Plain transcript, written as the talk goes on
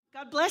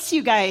God bless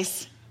you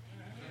guys.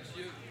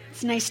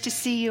 It's nice to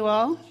see you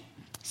all.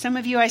 Some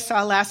of you I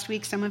saw last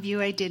week, some of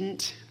you I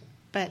didn't.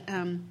 But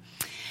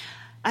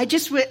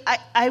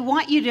I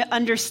want you to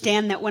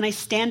understand that when I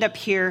stand up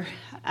here,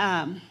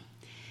 I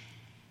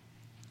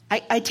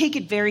take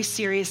it very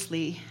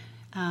seriously.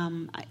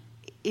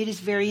 It is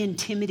very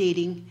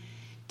intimidating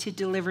to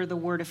deliver the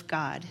Word of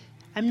God.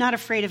 I'm not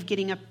afraid of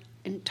getting up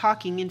and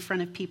talking in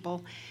front of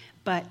people,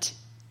 but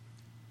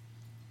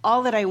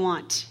all that I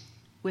want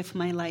with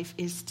my life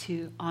is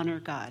to honor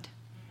God.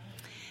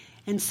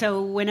 And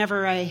so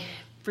whenever I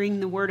bring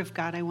the Word of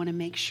God, I want to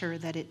make sure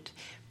that it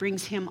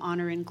brings Him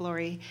honor and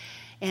glory.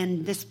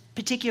 And this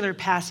particular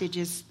passage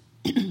is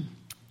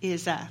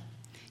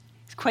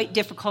quite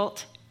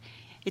difficult.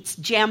 It's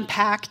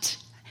jam-packed.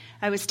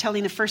 I was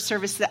telling the first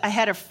service that I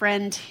had a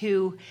friend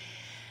who,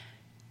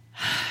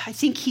 I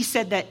think he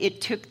said that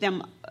it took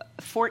them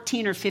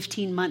 14 or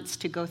 15 months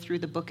to go through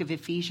the book of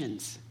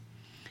Ephesians.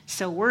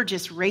 So we're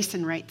just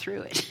racing right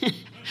through it.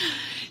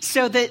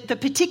 So the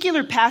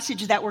particular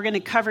passage that we're going to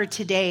cover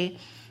today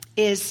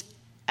is,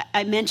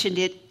 I mentioned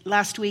it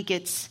last week,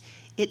 it's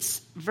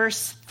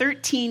verse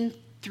 13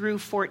 through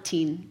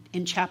 14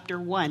 in chapter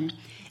 1.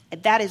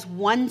 That is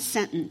one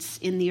sentence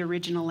in the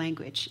original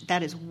language.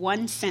 That is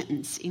one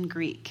sentence in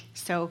Greek.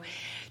 So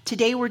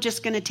today we're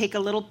just going to take a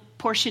little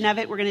portion of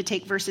it. We're going to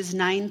take verses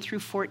 9 through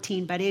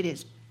 14, but it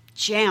is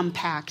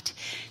jam-packed.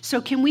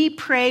 So can we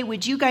pray?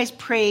 Would you guys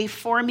pray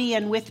for me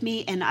and with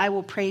me, and I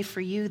will pray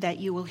for you that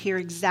you will hear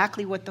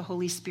exactly what the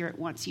Holy Spirit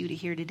wants you to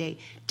hear today,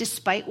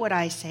 despite what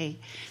I say,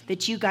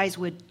 that you guys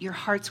your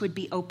hearts would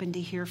be open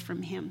to hear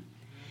from Him.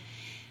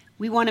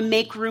 We want to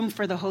make room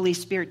for the Holy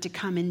Spirit to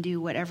come and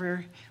do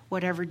whatever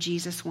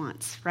Jesus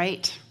wants,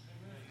 right?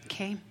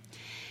 Okay?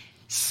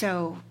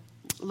 So,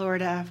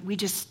 Lord, we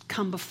just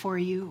come before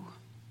you.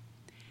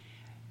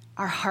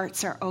 Our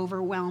hearts are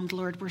overwhelmed,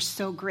 Lord. We're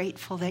so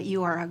grateful that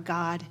you are a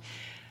God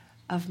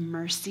of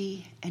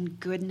mercy and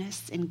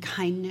goodness and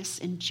kindness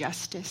and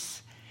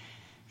justice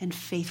and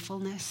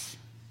faithfulness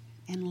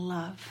and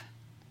love.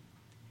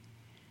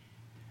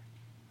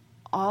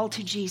 All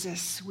to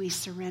Jesus we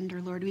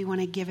surrender, Lord. We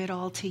want to give it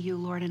all to you,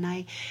 Lord, and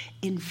I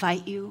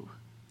invite you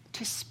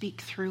to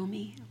speak through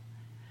me.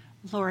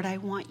 Lord, I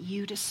want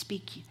you to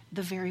speak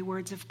the very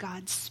words of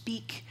God.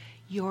 Speak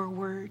your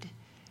word.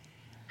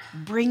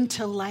 Bring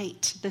to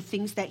light the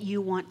things that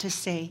you want to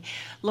say.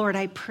 Lord,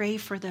 I pray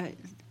for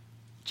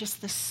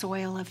just the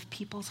soil of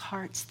people's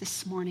hearts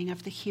this morning,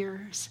 of the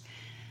hearers.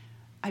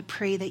 I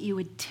pray that you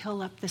would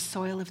till up the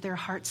soil of their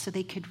hearts so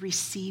they could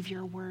receive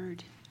your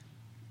word.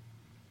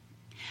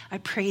 I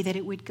pray that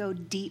it would go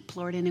deep,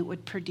 Lord, and it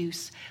would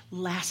produce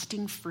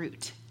lasting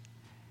fruit.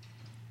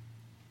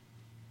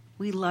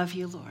 We love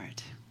you,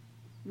 Lord.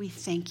 We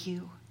thank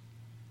you.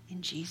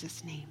 In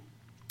Jesus' name,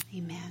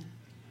 amen.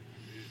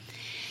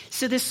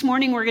 So this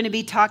morning we're going to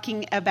be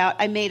talking about,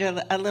 I made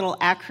a little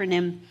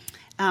acronym.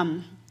 We're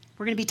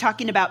going to be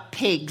talking about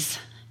pigs.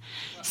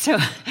 So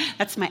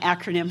that's my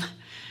acronym.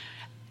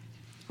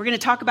 We're going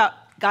to talk about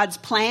God's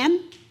plan.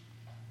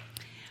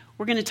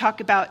 We're going to talk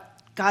about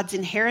God's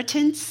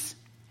inheritance.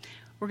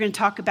 We're going to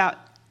talk about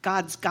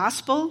God's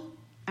gospel.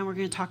 And we're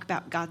going to talk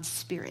about God's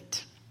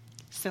spirit.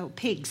 So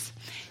pigs.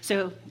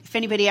 So if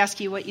anybody asks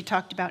you what you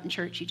talked about in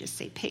church, you just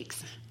say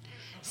pigs.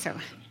 So...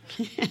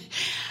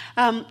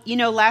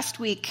 last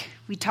week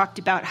we talked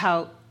about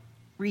how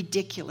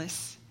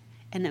ridiculous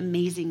and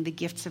amazing the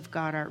gifts of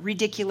God are.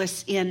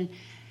 Ridiculous in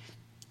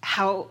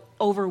how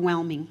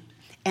overwhelming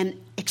and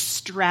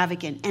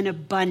extravagant and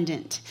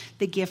abundant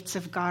the gifts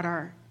of God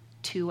are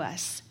to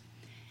us.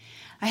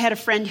 I had a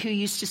friend who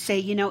used to say,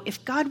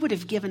 if God would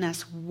have given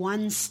us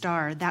one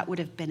star, that would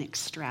have been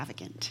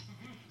extravagant.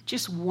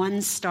 Just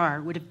one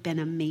star would have been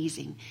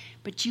amazing.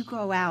 But you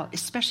go out,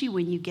 especially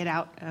when you get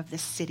out of the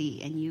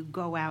city and you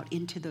go out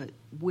into the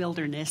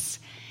wilderness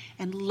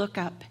and look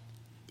up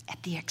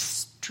at the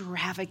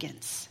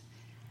extravagance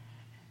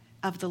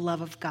of the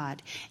love of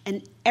God.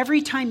 And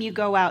every time you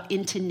go out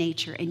into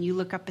nature and you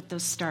look up at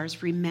those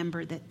stars,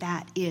 remember that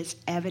that is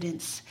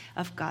evidence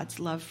of God's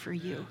love for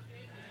you.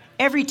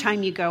 Every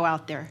time you go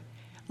out there,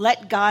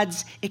 let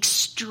God's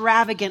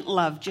extravagant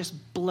love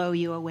just blow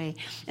you away.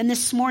 And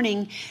this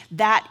morning,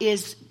 that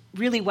is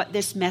really what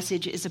this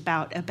message is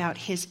about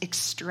his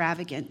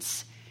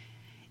extravagance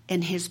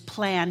and his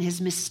plan, his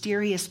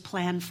mysterious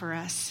plan for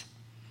us,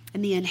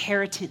 and the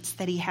inheritance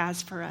that he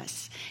has for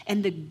us,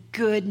 and the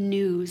good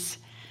news,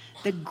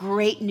 the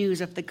great news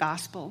of the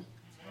gospel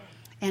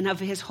and of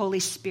his Holy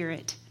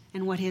Spirit,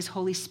 and what his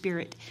Holy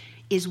Spirit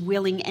is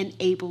willing and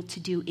able to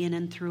do in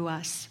and through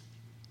us.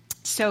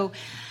 So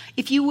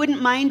if you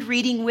wouldn't mind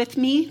reading with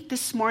me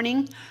this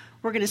morning,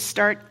 we're going to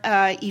start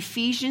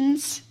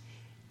Ephesians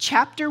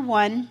chapter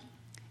 1,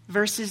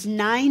 verses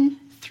 9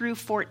 through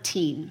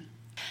 14.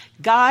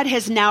 God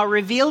has now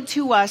revealed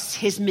to us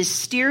his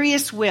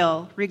mysterious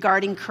will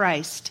regarding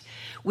Christ,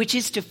 which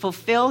is to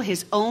fulfill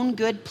his own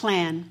good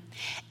plan.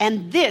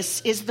 And this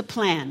is the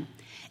plan.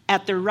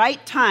 At the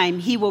right time,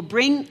 he will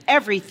bring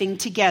everything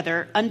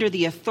together under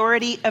the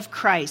authority of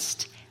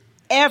Christ,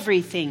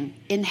 everything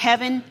in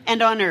heaven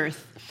and on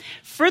earth.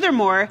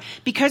 Furthermore,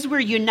 because we're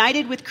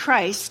united with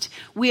Christ,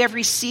 we have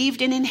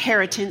received an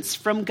inheritance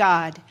from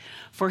God.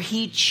 For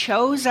he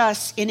chose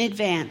us in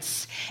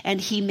advance, and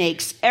he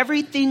makes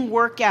everything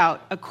work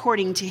out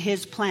according to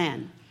his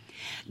plan.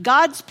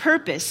 God's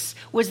purpose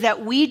was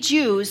that we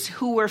Jews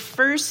who were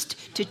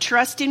first to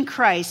trust in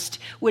Christ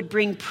would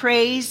bring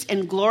praise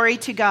and glory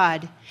to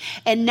God.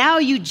 And now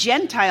you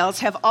Gentiles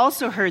have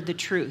also heard the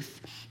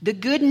truth, the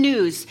good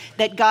news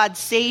that God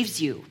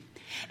saves you.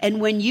 And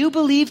when you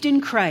believed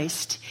in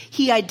Christ,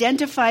 he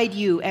identified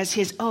you as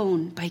his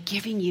own by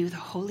giving you the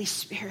Holy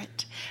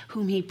Spirit,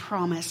 whom he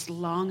promised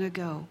long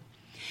ago.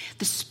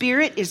 The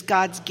Spirit is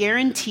God's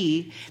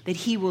guarantee that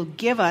he will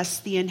give us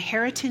the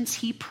inheritance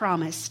he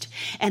promised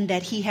and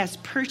that he has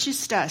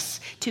purchased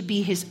us to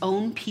be his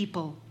own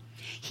people.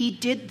 He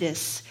did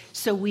this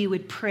so we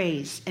would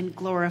praise and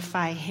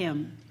glorify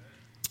him.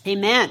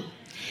 Amen.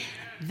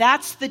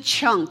 That's the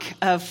chunk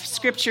of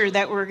scripture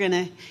that we're going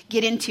to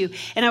get into.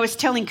 And I was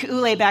telling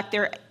Ku'ule back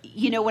there,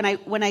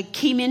 when I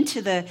came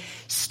into the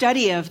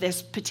study of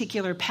this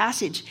particular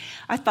passage,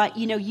 I thought,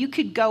 you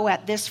could go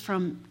at this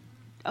from,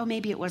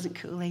 maybe it wasn't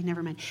Ku'ule,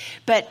 never mind.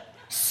 But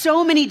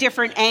so many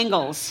different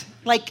angles,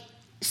 like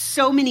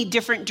so many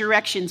different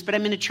directions. But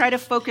I'm going to try to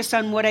focus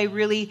on what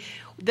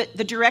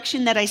the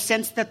direction that I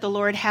sense that the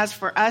Lord has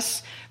for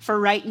us for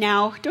right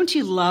now. Don't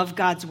you love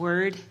God's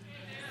word?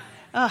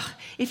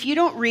 If you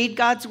don't read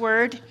God's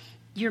word,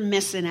 you're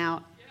missing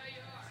out.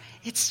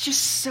 It's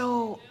just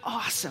so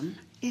awesome.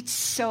 It's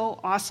so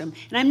awesome.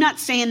 And I'm not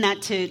saying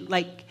that to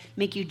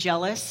make you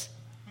jealous,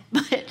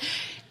 but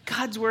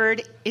God's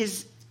word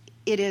is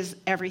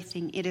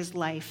everything. It is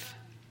life.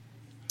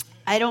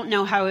 I don't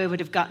know how I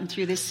would have gotten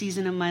through this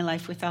season of my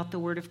life without the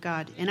word of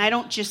God. And I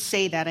don't just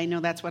say that. I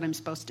know that's what I'm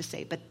supposed to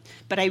say,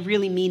 but I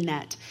really mean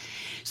that.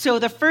 So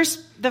the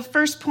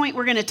first point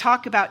we're going to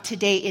talk about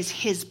today is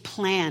his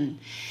plan.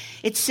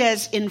 It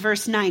says in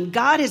verse 9,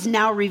 God has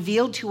now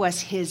revealed to us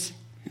his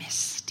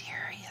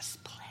mysterious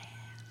plan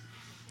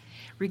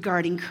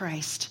regarding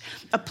Christ,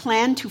 a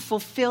plan to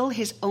fulfill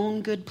his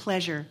own good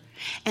pleasure.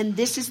 And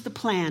this is the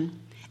plan.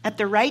 At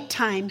the right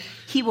time,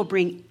 he will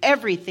bring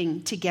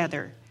everything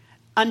together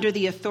under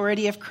the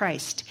authority of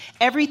Christ,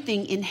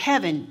 everything in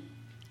heaven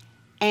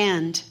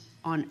and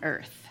on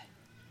earth.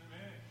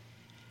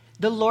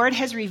 The Lord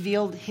has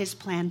revealed his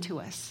plan to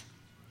us.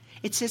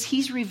 It says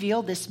he's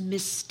revealed this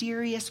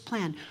mysterious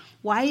plan.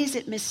 Why is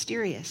it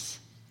mysterious?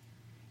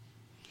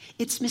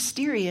 It's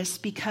mysterious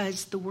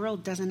because the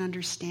world doesn't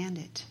understand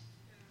it.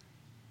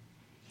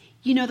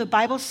 The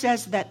Bible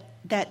says that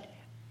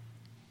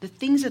the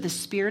things of the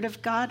Spirit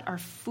of God are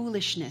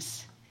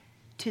foolishness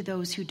to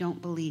those who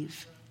don't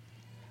believe.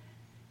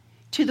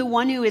 To the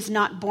one who is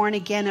not born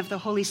again of the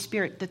Holy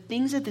Spirit, the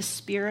things of the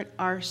Spirit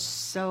are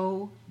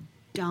so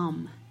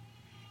dumb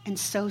and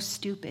so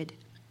stupid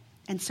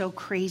and so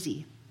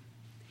crazy.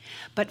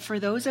 But for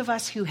those of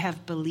us who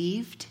have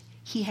believed,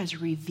 he has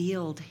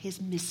revealed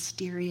his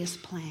mysterious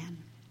plan.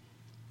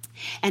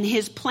 And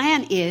his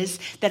plan is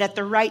that at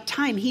the right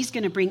time, he's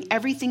going to bring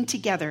everything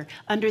together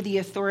under the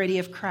authority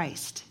of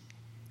Christ.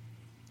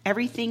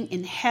 Everything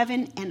in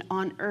heaven and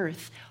on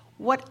earth.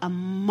 What a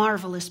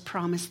marvelous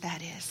promise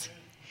that is.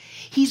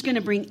 He's going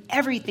to bring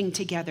everything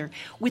together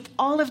with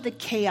all of the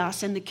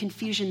chaos and the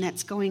confusion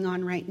that's going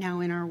on right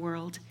now in our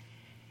world.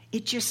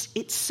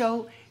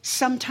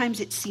 Sometimes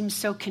it seems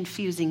so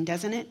confusing,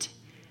 doesn't it?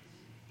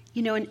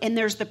 And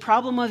there's the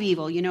problem of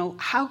evil.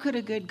 How could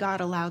a good God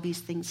allow these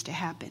things to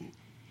happen?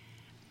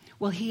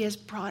 Well, he has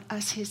brought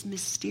us his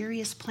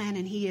mysterious plan,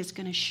 and he is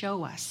going to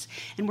show us.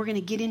 And we're going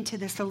to get into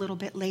this a little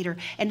bit later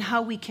and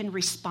how we can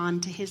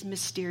respond to his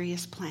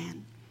mysterious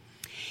plan.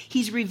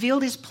 He's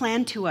revealed his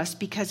plan to us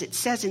because it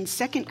says in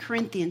 2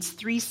 Corinthians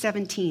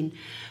 3:17,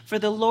 "For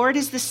the Lord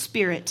is the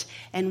Spirit,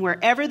 and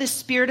wherever the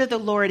Spirit of the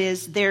Lord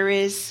is, there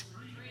is..."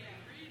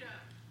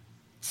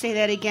 Say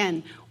that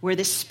again. Where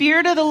the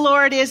Spirit of the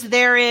Lord is,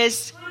 there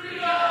is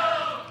freedom.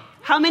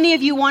 How many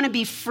of you want to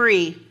be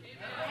free?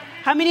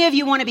 How many of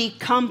you want to be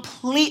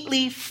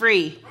completely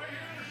free?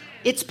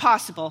 It's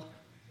possible.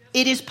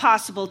 It is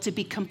possible to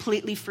be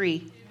completely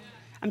free.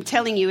 I'm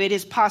telling you, it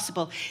is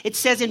possible. It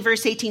says in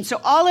verse 18, "So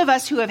all of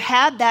us who have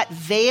had that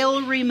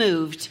veil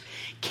removed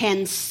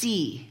can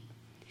see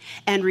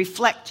and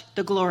reflect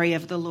the glory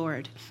of the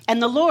Lord.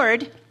 And the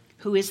Lord,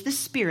 who is the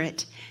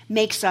Spirit,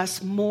 makes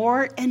us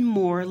more and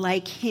more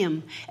like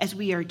him as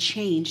we are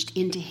changed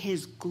into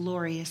his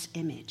glorious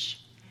image."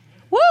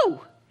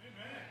 Woo!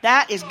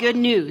 That is good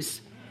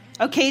news.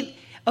 Okay,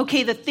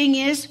 the thing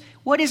is,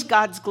 what is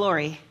God's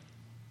glory?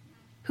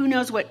 Who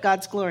knows what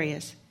God's glory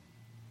is?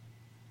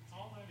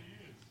 All that he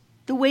is.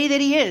 The way that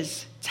he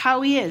is. It's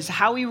how he is,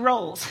 how he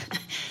rolls.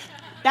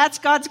 That's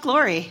God's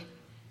glory.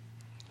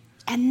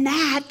 And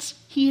that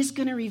he is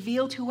going to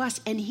reveal to us,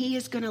 and he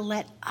is going to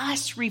let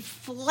us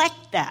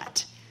reflect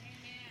that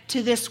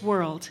to this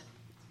world.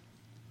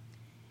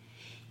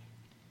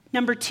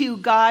 Number 2,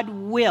 God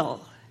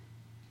will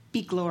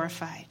be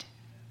glorified.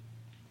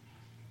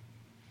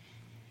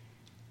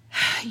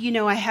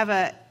 I have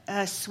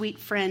a sweet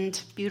friend,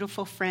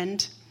 beautiful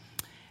friend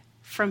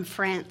from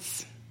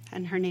France,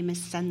 and her name is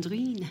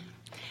Sandrine.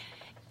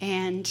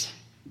 And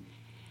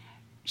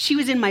she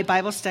was in my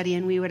Bible study,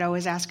 and we would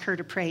always ask her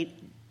to pray.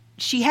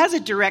 She has a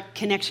direct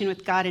connection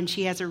with God, and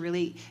she has a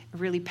really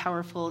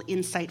powerful,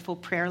 insightful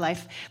prayer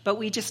life, but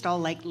we just all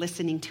like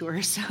listening to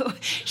her, so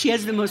she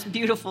has the most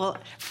beautiful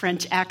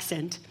French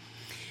accent.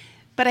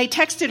 But I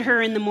texted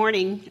her in the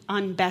morning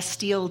on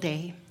Bastille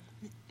Day,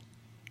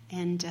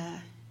 and,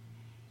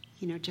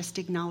 just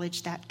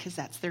acknowledged that because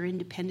that's their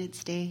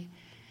Independence Day.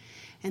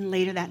 And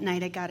later that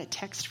night, I got a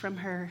text from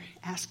her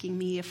asking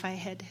me if I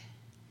had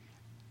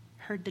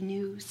heard the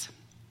news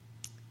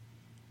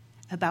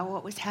about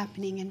what was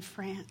happening in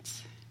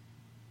France.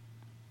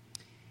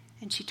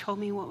 And she told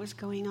me what was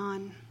going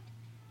on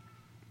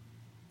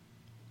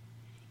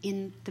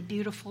in the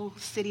beautiful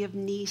city of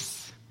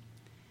Nice.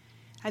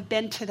 I've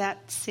been to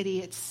that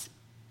city. It's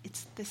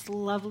this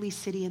lovely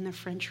city in the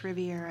French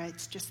Riviera.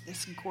 It's just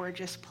this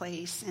gorgeous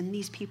place. And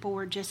these people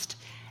were just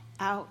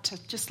out,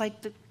 just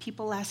like the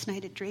people last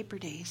night at Draper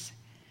Days,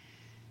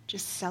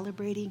 just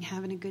celebrating,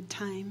 having a good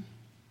time,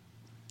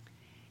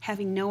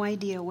 having no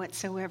idea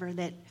whatsoever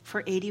that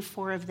for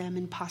 84 of them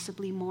and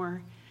possibly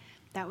more,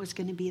 that was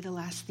going to be the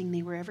last thing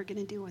they were ever going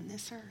to do on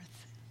this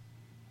earth.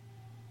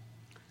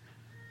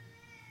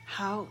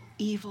 How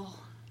evil,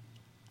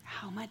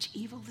 how much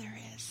evil there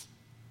is.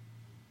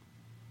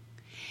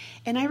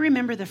 And I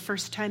remember the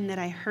first time that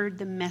I heard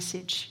the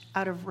message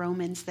out of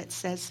Romans that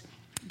says,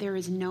 there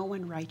is no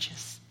one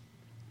righteous,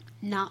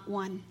 not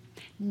one,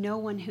 no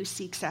one who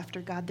seeks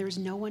after God. There's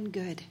no one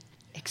good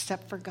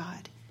except for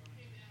God.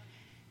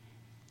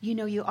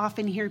 You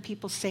often hear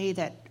people say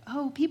that,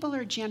 people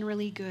are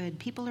generally good.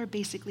 People are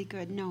basically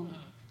good. No,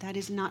 that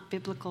is not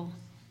biblical.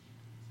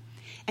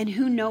 And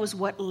who knows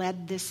what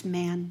led this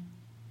man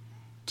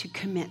to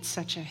commit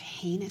such a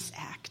heinous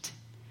act?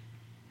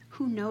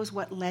 Who knows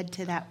what led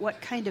to that?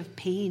 What kind of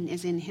pain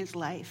is in his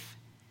life?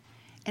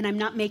 And I'm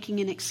not making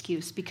an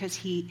excuse because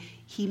he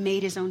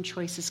made his own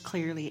choices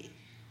clearly.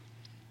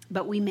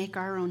 But we make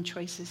our own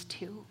choices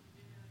too.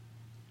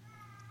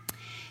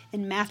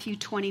 In Matthew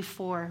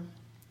 24,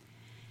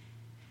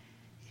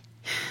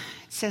 it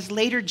says,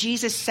 later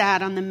Jesus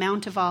sat on the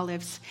Mount of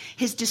Olives.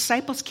 His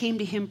disciples came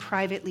to him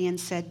privately and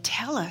said,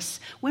 tell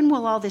us, when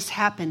will all this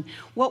happen?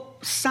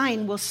 What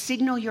sign will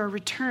signal your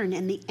return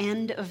and the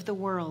end of the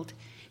world?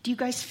 Do you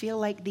guys feel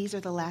like these are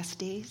the last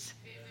days?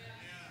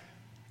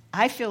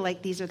 I feel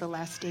like these are the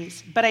last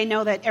days. But I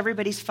know that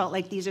everybody's felt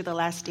like these are the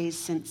last days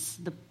since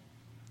the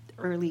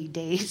early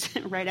days,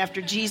 right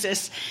after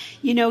Jesus.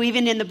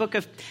 Even in the book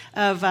of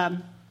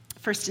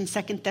 1st and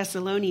 2nd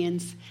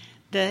Thessalonians,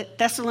 the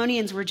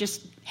Thessalonians were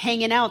just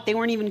hanging out. They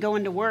weren't even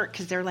going to work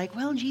because they're like,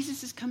 well,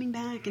 Jesus is coming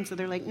back. And so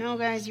they're like, no,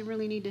 guys, you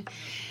really need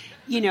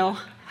to,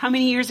 how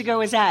many years ago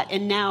was that?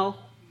 And now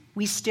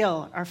we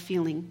still are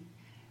feeling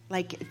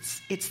like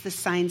it's the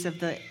signs of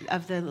the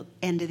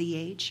end of the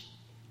age.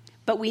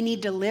 But we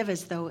need to live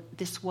as though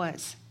this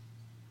was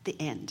the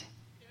end.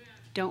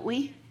 Don't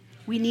we?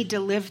 We need to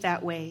live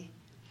that way.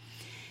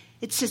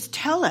 It says,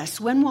 tell us,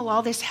 when will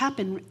all this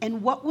happen,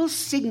 and what will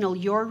signal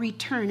your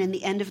return and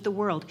the end of the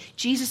world?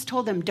 Jesus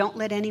told them, don't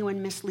let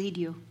anyone mislead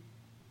you.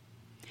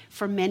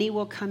 For many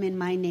will come in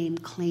my name,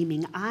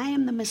 claiming, I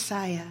am the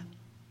Messiah.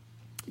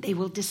 They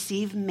will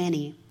deceive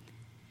many.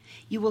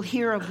 You will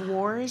hear of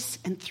wars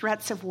and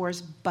threats of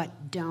wars,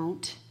 but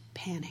don't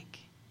panic.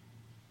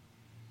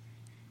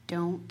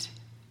 Don't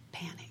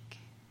panic.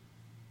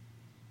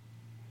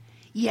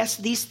 Yes,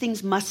 these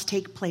things must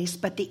take place,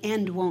 but the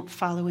end won't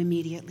follow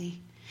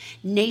immediately.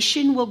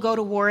 Nation will go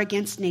to war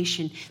against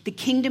nation, the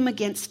kingdom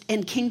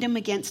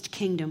against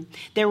kingdom.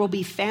 There will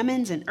be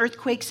famines and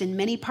earthquakes in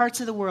many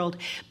parts of the world,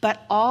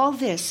 but all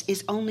this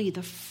is only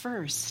the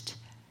first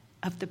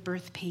of the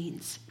birth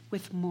pains,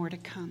 with more to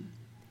come.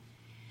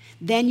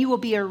 Then you will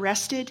be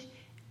arrested,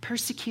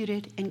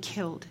 persecuted, and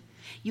killed.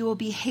 You will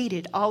be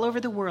hated all over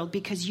the world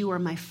because you are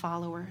my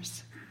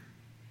followers.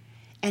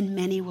 And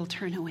many will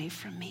turn away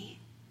from me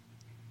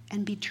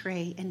and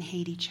betray and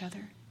hate each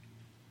other.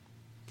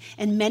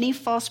 And many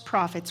false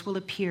prophets will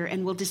appear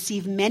and will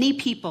deceive many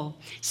people.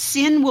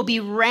 Sin will be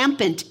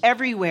rampant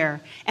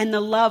everywhere, and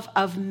the love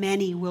of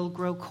many will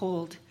grow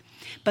cold.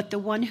 But the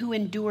one who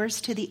endures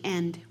to the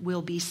end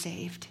will be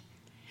saved.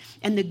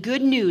 And the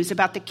good news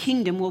about the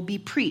kingdom will be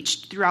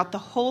preached throughout the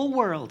whole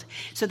world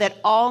so that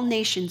all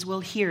nations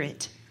will hear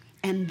it.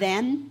 And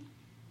then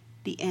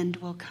the end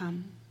will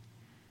come.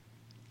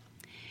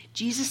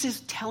 Jesus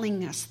is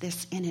telling us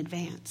this in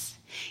advance.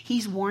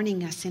 He's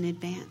warning us in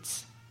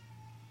advance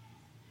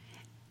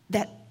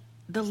that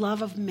the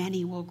love of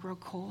many will grow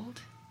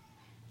cold,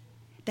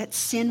 that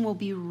sin will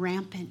be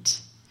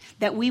rampant,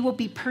 that we will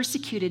be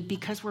persecuted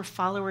because we're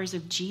followers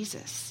of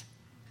Jesus.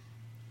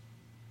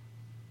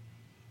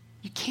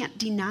 You can't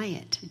deny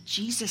it.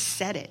 Jesus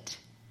said it.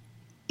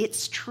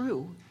 It's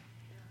true.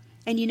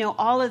 And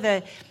all of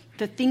the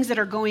things that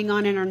are going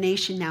on in our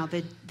nation now,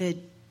 the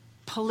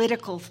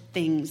political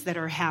things that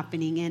are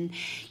happening, and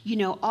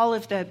all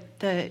of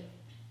the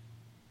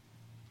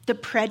the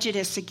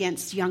prejudice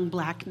against young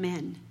black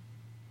men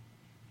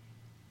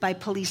by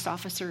police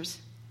officers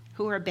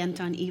who are bent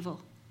on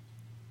evil.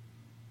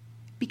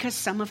 Because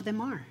some of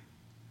them are.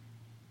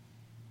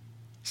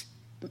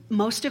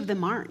 Most of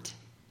them aren't.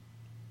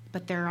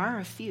 But there are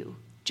a few.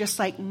 Just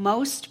like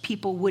most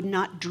people would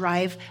not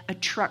drive a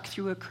truck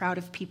through a crowd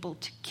of people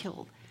to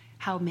kill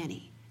how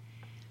many?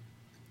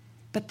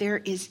 But there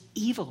is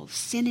evil.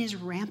 Sin is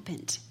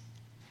rampant.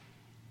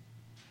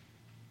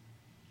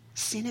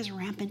 Sin is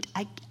rampant.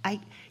 I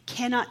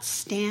cannot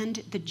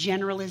stand the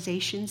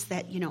generalizations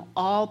that,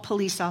 all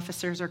police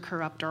officers are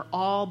corrupt, or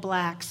all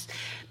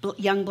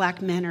young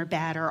black men are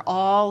bad, or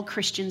all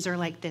Christians are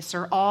like this,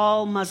 or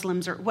all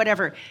Muslims, or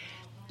whatever.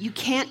 You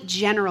can't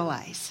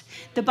generalize.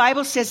 The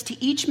Bible says,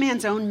 to each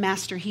man's own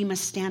master he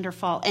must stand or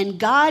fall. And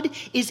God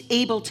is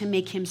able to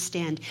make him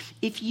stand.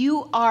 If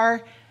you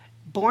are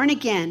born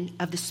again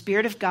of the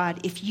Spirit of God,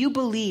 if you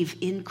believe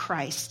in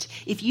Christ,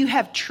 if you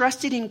have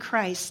trusted in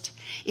Christ,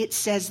 it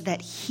says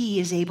that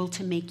he is able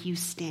to make you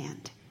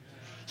stand.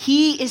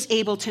 He is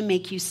able to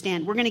make you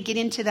stand. We're going to get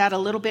into that a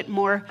little bit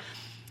more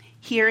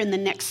here in the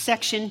next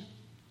section.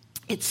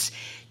 It's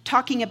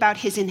talking about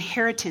his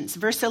inheritance.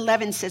 Verse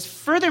 11 says,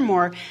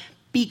 furthermore,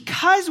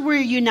 because we're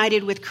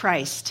united with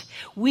Christ,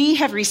 we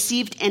have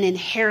received an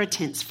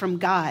inheritance from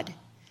God.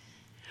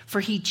 For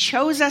he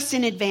chose us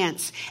in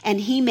advance,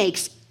 and he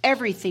makes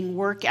everything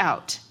work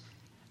out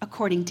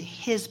according to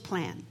his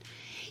plan.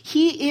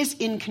 He is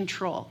in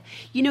control.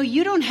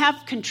 You don't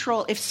have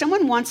control. If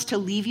someone wants to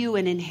leave you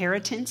an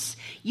inheritance,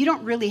 you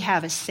don't really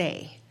have a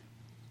say,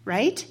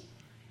 right?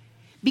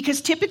 Because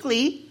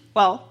typically,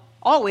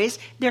 always,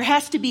 there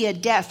has to be a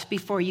death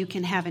before you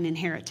can have an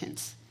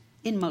inheritance.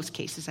 In most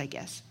cases, I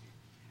guess.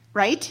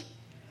 Right?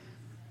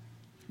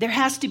 There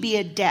has to be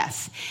a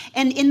death.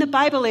 And in the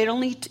Bible,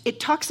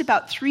 it talks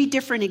about 3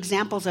 different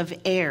examples of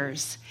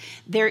heirs.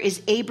 There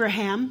is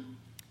Abraham,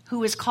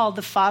 who is called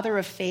the father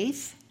of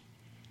faith.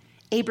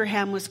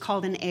 Abraham was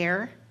called an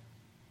heir.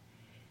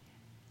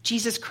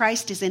 Jesus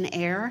Christ is an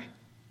heir.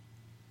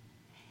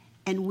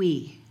 And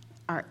we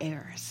are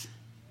heirs.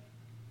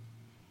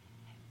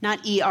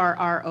 Not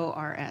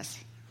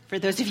E-R-R-O-R-S. For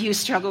those of you who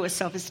struggle with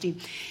self-esteem.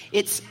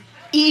 It's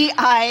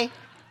H-E-I-R-S,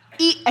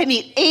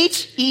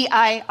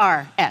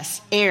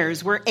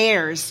 heirs. We're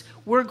heirs.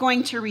 We're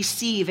going to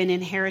receive an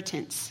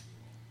inheritance.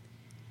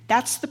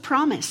 That's the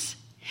promise.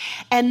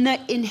 And the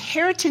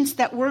inheritance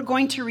that we're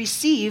going to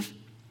receive,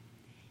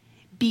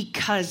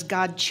 because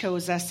God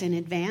chose us in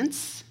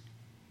advance.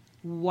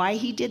 Why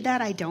he did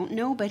that, I don't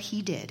know, but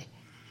he did.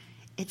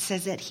 It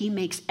says that he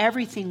makes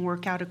everything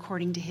work out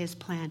according to his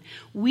plan.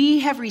 We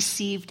have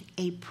received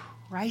a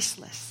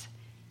priceless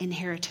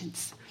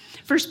inheritance.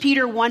 1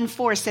 Peter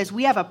 1:4 says,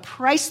 we have a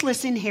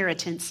priceless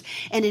inheritance,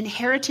 an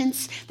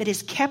inheritance that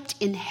is kept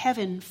in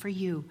heaven for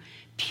you,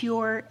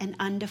 pure and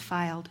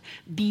undefiled,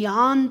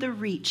 beyond the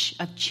reach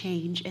of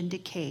change and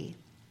decay.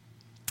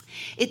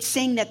 It's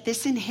saying that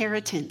this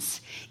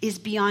inheritance is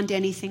beyond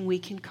anything we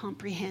can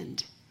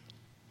comprehend.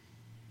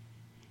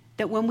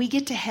 That when we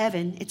get to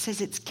heaven, it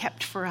says it's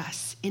kept for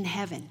us in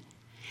heaven.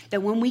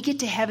 That when we get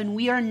to heaven,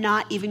 we are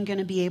not even going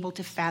to be able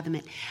to fathom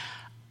it.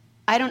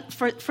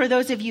 For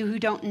those of you who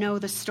don't know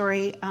the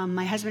story,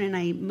 my husband and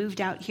I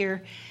moved out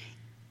here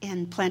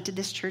and planted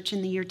this church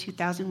in the year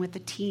 2000 with a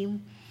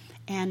team.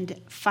 And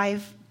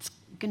it's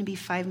going to be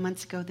 5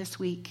 months ago this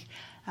week,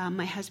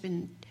 my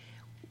husband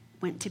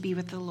went to be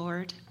with the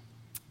Lord.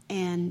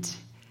 And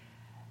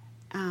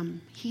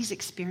he's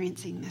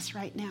experiencing this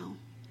right now.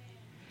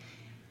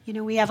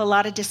 We have a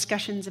lot of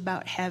discussions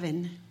about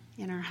heaven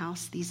in our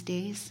house these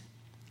days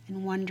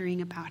and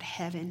wondering about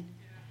heaven.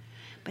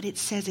 But it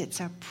says it's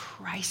a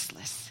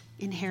priceless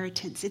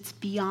inheritance. It's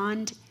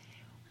beyond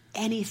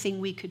anything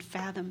we could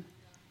fathom.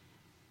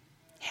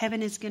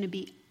 Heaven is going to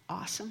be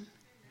awesome.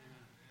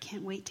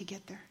 Can't wait to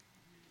get there.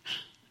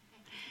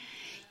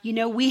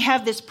 We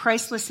have this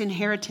priceless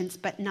inheritance,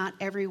 but not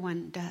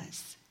everyone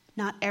does.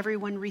 Not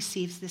everyone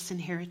receives this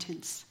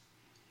inheritance.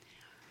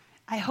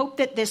 I hope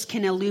that this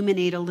can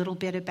illuminate a little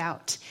bit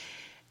about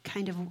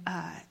kind of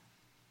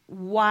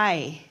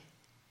why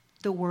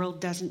the world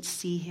doesn't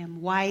see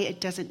him, why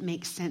it doesn't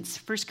make sense.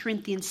 1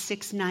 Corinthians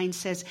 6:9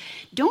 says,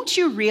 don't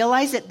you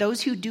realize that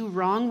those who do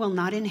wrong will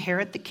not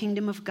inherit the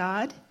kingdom of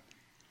God?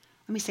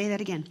 Let me say that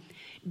again.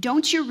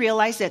 Don't you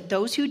realize that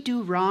those who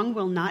do wrong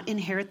will not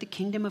inherit the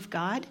kingdom of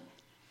God?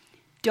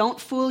 Don't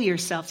fool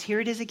yourselves.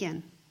 Here it is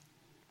again.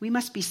 We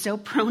must be so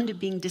prone to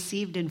being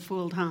deceived and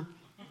fooled, huh?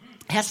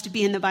 It has to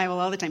be in the Bible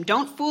all the time.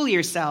 Don't fool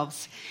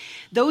yourselves.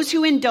 Those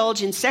who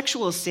indulge in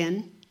sexual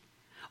sin,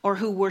 or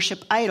who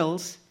worship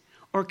idols,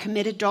 or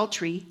commit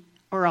adultery,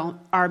 or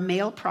are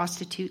male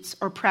prostitutes,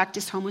 or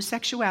practice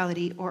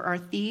homosexuality, or are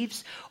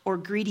thieves, or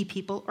greedy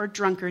people, or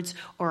drunkards,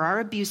 or are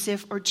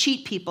abusive, or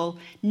cheat people,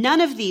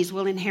 none of these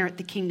will inherit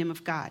the kingdom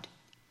of God.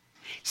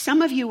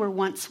 Some of you were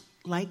once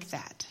like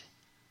that,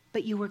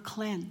 but you were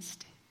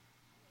cleansed.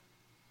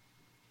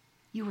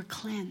 You were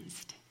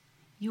cleansed.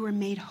 You were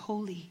made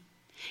holy.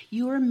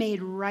 You were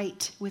made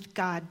right with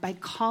God by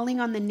calling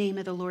on the name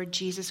of the Lord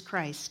Jesus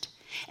Christ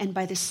and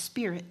by the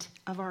Spirit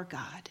of our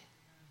God.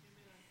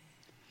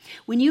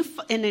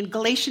 And in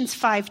Galatians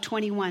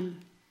 5:21,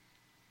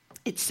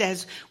 it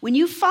says, when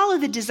you follow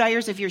the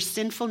desires of your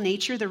sinful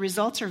nature, the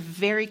results are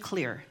very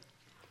clear.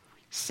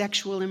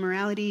 Sexual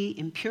immorality,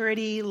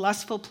 impurity,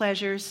 lustful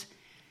pleasures.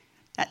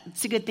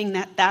 It's a good thing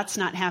that that's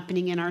not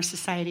happening in our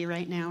society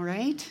right now,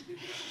 right?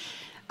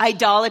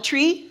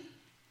 Idolatry,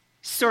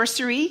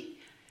 sorcery,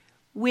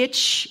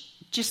 which,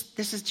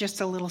 this is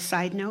just a little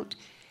side note,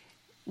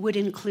 would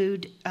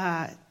include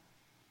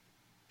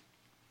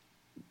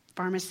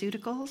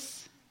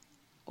pharmaceuticals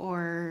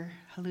or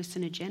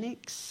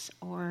hallucinogenics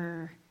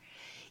or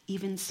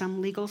even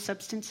some legal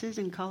substances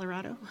in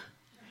Colorado.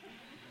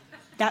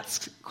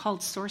 That's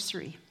called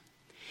sorcery.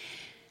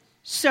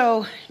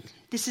 So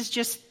this is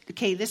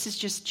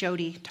just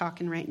Jody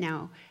talking right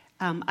now.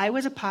 I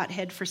was a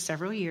pothead for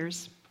several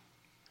years,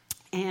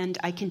 and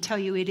I can tell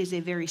you it is a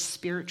very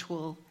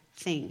spiritual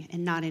thing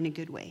and not in a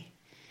good way.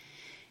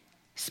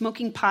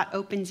 Smoking pot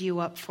opens you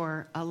up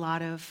for a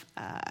lot of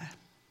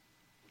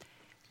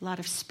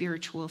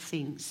spiritual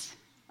things,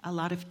 a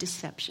lot of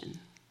deception.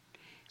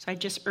 So I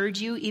just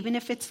urge you, even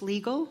if it's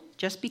legal,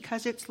 just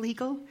because it's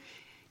legal,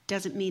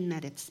 doesn't mean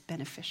that it's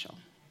beneficial.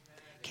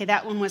 Okay,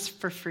 that one was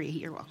for free.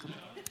 You're welcome.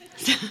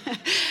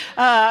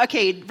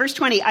 Okay, verse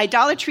 20.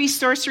 Idolatry,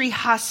 sorcery,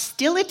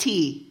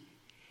 hostility.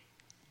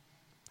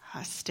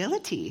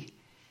 Hostility.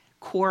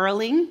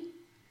 Quarreling,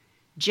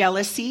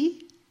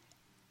 jealousy,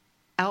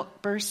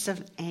 outbursts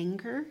of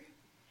anger,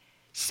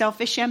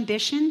 selfish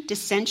ambition,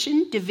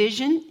 dissension,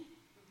 division,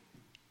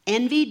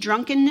 envy,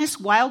 drunkenness,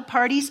 wild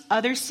parties,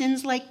 other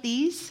sins like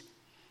these.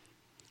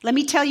 Let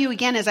me tell you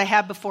again, as I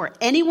have before,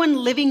 anyone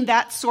living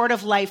that sort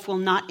of life will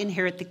not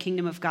inherit the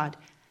kingdom of God.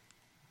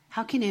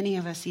 How can any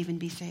of us even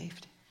be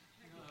saved?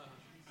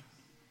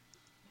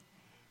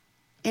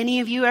 Any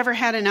of you ever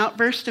had an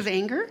outburst of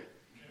anger?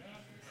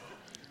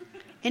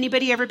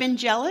 Anybody ever been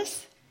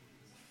jealous?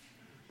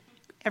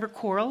 Ever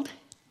quarreled?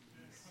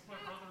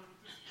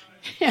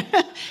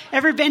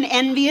 Ever been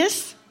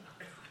envious?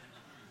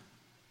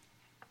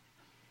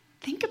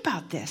 Think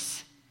about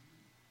this.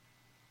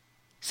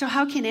 So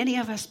how can any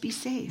of us be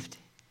saved?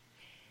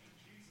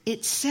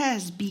 It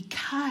says,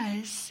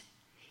 because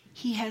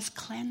he has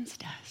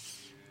cleansed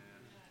us.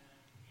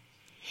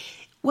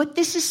 What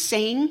this is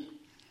saying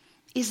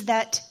is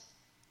that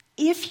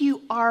if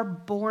you are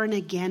born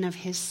again of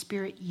his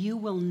Spirit, you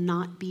will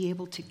not be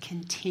able to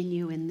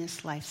continue in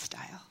this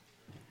lifestyle.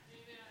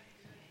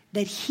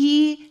 That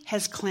he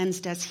has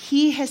cleansed us.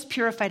 He has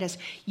purified us.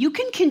 You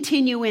can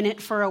continue in it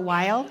for a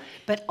while,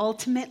 but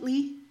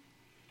ultimately,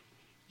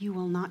 you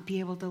will not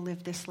be able to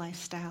live this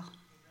lifestyle.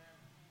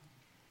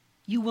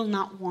 You will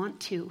not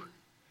want to,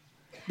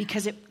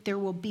 because there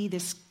will be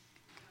this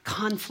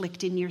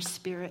conflict in your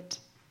spirit.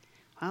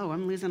 Oh,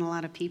 I'm losing a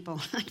lot of people.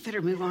 I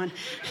better move on.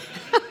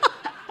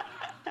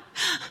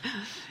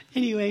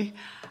 Anyway,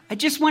 I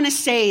just want to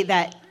say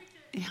that,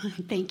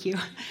 thank you.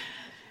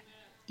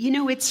 You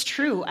know, it's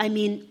true. I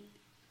mean,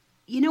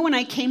 you know, when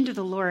I came to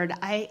the Lord,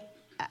 I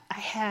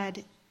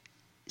had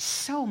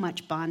so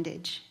much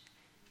bondage.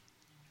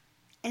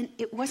 And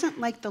it wasn't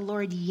like the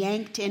Lord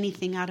yanked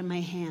anything out of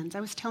my hands.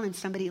 I was telling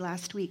somebody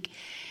last week,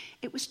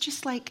 it was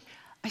just like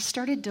I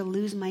started to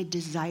lose my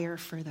desire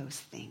for those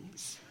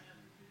things.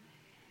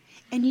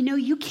 And you know,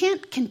 you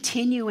can't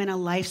continue in a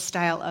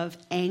lifestyle of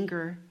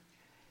anger.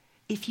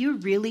 If you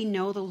really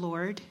know the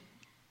Lord,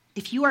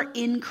 if you are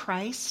in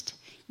Christ,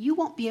 you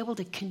won't be able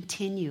to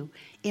continue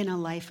in a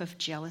life of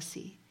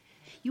jealousy.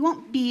 You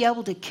won't be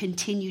able to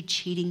continue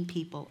cheating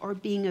people or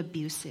being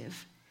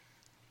abusive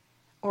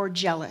or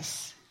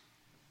jealous.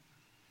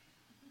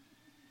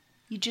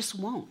 You just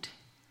won't.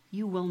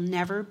 You will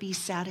never be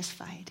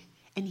satisfied,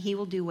 and he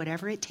will do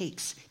whatever it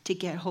takes to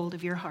get hold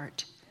of your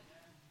heart.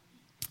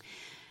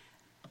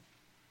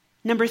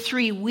 Number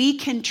 3, we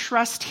can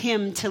trust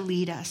him to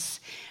lead us.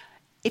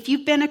 If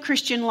you've been a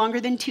Christian longer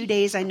than 2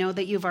 days, I know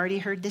that you've already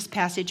heard this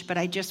passage, but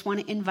I just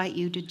want to invite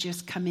you to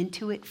just come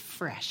into it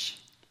fresh,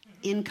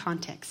 in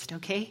context,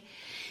 okay?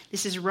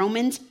 This is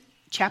Romans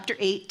chapter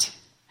 8,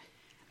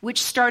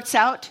 which starts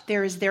out,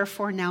 there is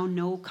therefore now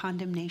no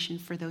condemnation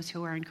for those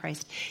who are in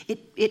Christ.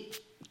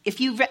 If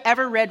you've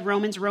ever read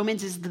Romans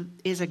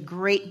is a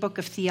great book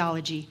of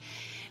theology,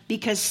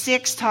 because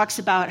 6 talks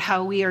about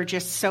how we are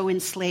just so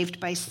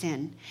enslaved by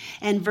sin.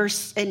 And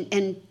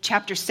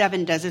chapter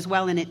 7 does as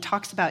well, and it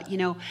talks about, you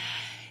know,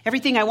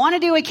 everything I want to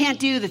do, I can't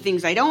do. The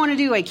things I don't want to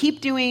do, I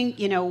keep doing.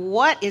 You know,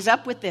 what is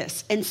up with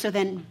this? And so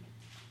then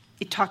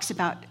it talks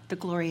about the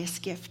glorious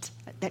gift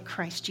that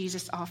Christ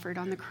Jesus offered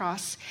on the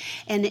cross.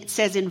 And it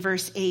says in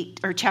verse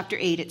 8, or chapter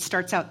 8, it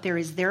starts out, there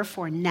is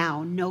therefore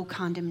now no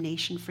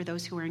condemnation for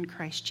those who are in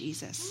Christ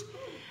Jesus.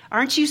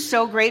 Aren't you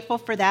so grateful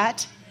for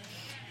that?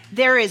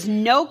 There is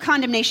no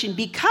condemnation,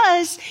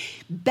 because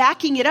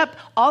backing it up,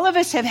 all of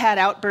us have had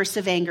outbursts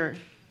of anger,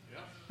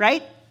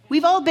 right?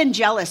 We've all been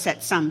jealous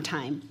at some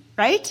time,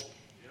 right?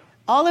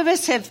 All of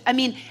us have, I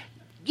mean,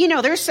 you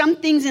know, there's some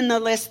things in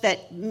the list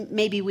that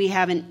maybe we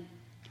haven't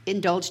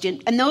indulged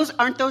in. And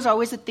aren't those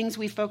always the things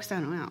we focus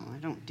on? Well, I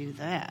don't do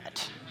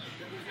that.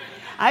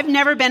 I've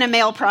never been a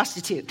male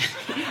prostitute.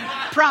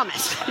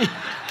 Promise.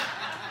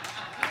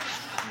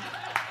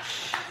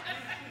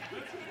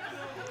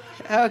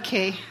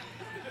 Okay.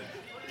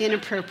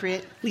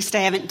 Inappropriate. At least I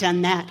haven't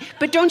done that.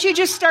 But don't you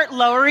just start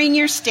lowering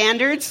your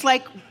standards,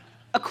 like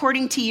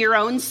according to your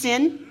own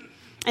sin?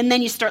 And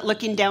then you start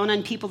looking down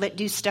on people that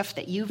do stuff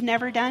that you've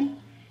never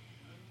done?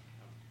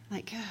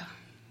 Like, oh,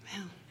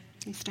 well,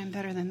 at least I'm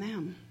better than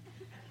them.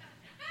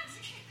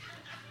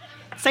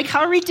 It's like,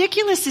 how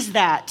ridiculous is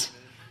that?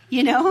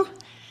 You know?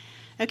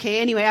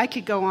 Okay, anyway, I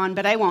could go on,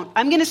 but I won't.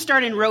 I'm going to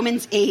start in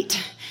Romans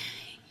 8.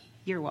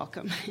 You're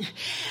welcome.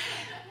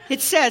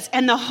 It says,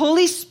 and the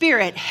Holy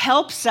Spirit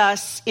helps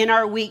us in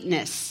our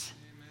weakness.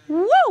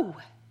 Woo!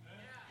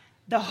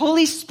 The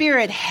Holy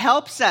Spirit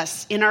helps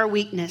us in our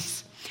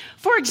weakness.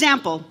 For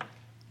example,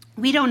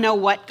 we don't know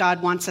what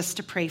God wants us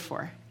to pray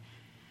for,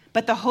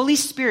 but the Holy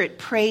Spirit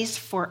prays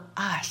for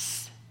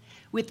us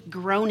with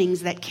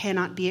groanings that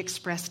cannot be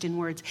expressed in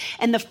words.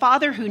 And the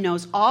Father who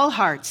knows all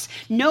hearts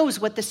knows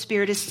what the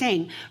Spirit is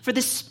saying, for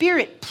the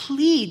Spirit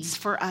pleads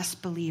for us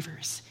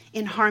believers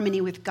in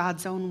harmony with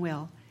God's own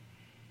will.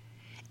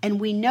 And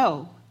we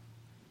know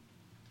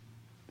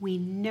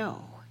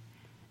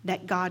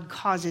that God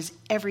causes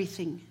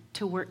everything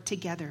to work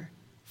together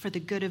for the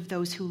good of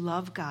those who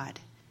love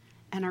God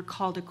and are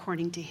called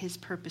according to his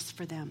purpose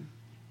for them.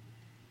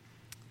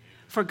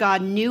 For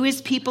God knew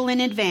his people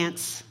in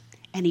advance,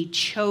 and he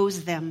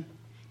chose them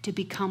to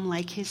become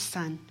like his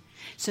son,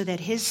 so that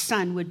his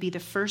son would be the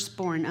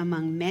firstborn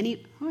among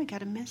many. Oh, I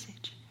got a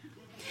message.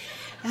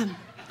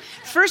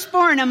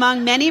 Firstborn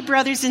among many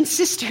brothers and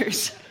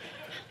sisters.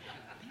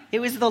 It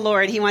was the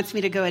Lord. He wants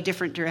me to go a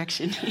different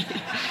direction.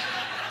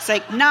 It's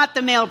like not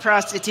the male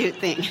prostitute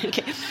thing.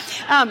 Okay.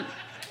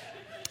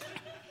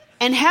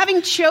 And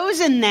having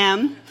chosen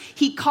them,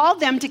 he called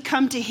them to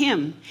come to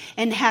him.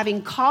 And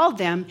having called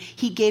them,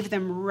 he gave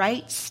them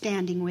right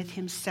standing with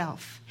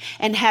himself.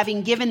 And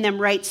having given them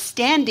right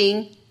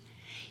standing,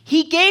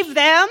 he gave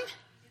them,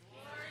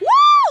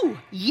 woo!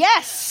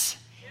 Yes!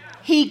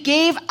 He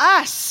gave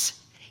us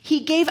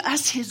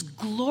his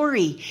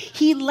glory.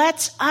 He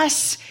lets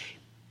us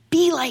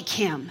be like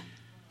him.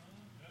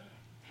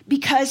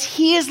 Because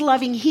he is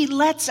loving, he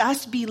lets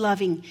us be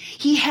loving.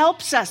 He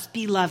helps us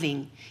be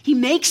loving. He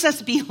makes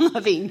us be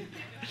loving.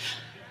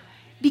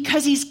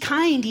 Because he's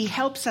kind, he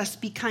helps us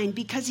be kind.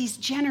 Because he's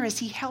generous,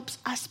 he helps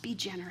us be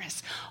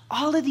generous.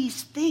 All of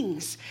these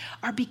things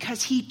are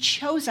because he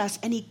chose us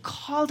and he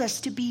called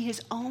us to be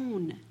his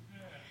own.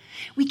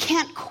 We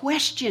can't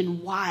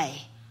question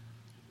why.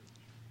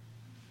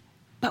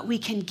 But we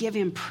can give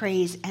him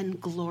praise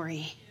and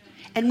glory.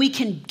 And we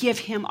can give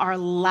him our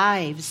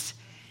lives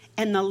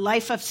and the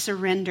life of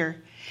surrender.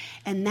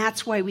 And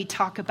that's why we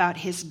talk about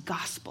his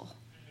gospel.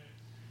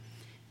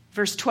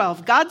 Verse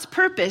 12, God's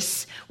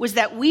purpose was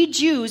that we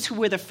Jews who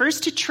were the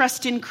first to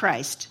trust in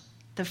Christ,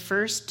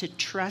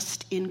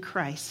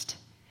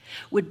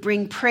 would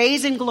bring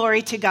praise and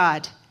glory to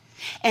God.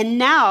 And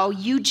now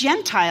you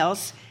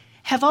Gentiles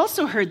have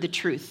also heard the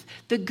truth,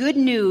 the good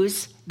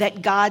news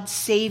that God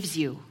saves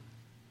you.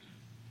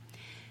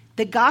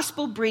 The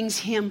gospel brings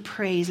him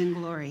praise and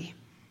glory.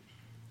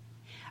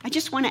 I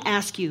just want to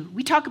ask you,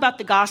 we talk about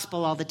the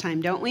gospel all the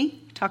time, don't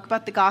we? Talk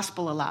about the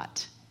gospel a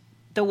lot.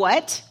 The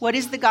what? What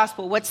is the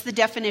gospel? What's the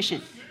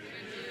definition?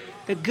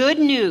 The good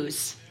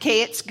news.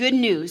 Okay, it's good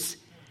news.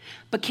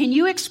 But can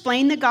you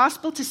explain the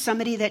gospel to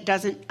somebody that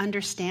doesn't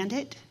understand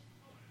it?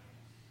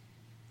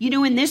 You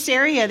know, in this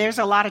area, there's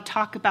a lot of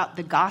talk about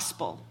the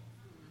gospel.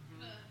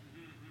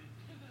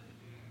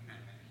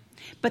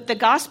 But the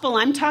gospel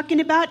I'm talking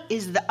about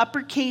is the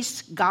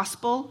uppercase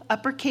gospel,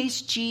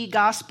 uppercase G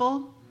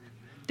gospel,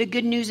 the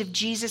good news of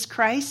Jesus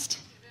Christ.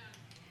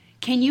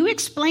 Can you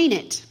explain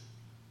it?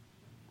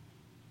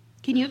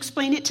 Can you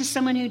explain it to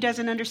someone who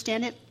doesn't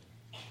understand it?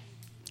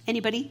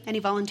 Anybody? Any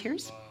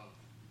volunteers?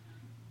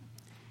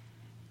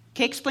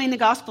 Okay, explain the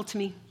gospel to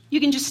me.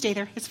 You can just stay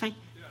there. It's fine.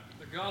 Yeah,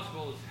 the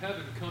gospel is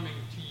heaven coming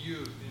to you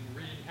and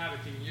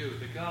re-inhabiting you.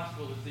 The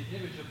gospel is the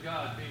image of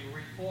God being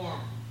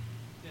reformed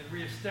and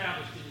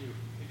reestablished in you.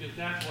 Because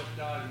that's what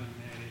God and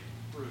humanity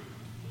prove.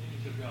 The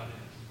image of God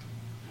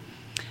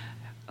is.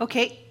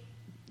 Okay,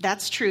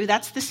 that's true.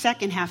 That's the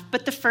second half.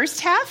 But the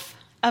first half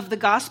of the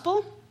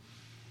gospel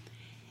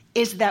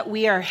is that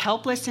we are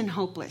helpless and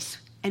hopeless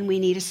and we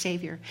need a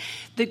savior.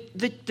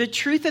 The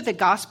truth of the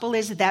gospel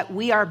is that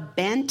we are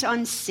bent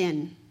on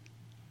sin.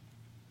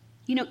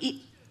 You know,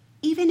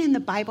 even in the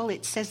Bible,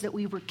 it says that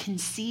we were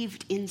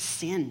conceived in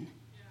sin.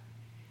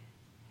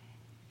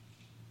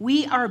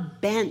 We are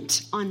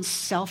bent on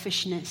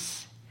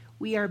selfishness.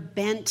 We are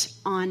bent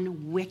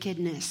on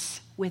wickedness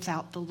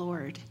without the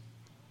Lord.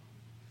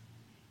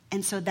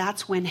 And so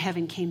that's when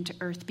heaven came to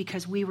earth,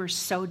 because we were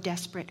so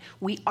desperate.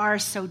 We are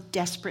so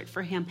desperate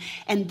for him.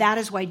 And that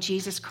is why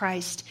Jesus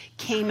Christ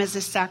came as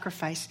a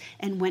sacrifice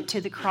and went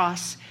to the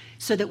cross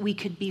so that we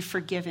could be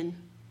forgiven.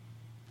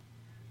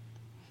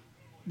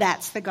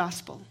 That's the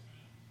gospel.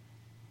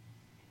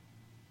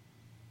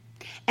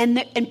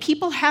 And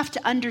people have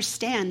to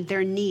understand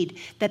their need,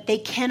 that they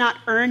cannot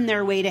earn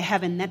their way to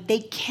heaven, that they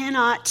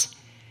cannot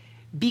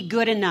be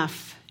good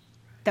enough,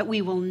 that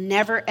we will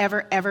never,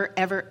 ever, ever,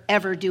 ever,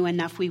 ever do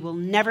enough. We will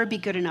never be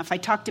good enough. I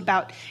talked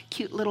about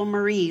cute little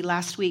Marie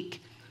last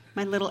week,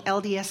 my little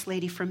LDS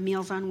lady from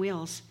Meals on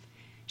Wheels.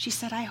 She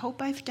said, I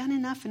hope I've done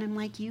enough. And I'm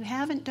like, you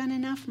haven't done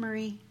enough,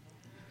 Marie.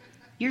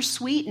 You're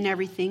sweet and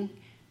everything,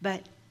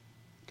 but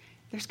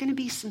there's going to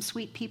be some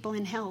sweet people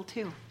in hell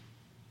too.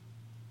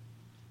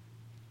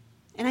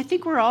 And I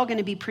think we're all going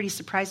to be pretty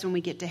surprised when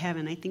we get to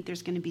heaven. I think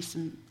there's going to be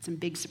some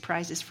big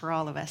surprises for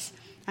all of us.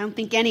 I don't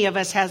think any of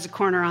us has a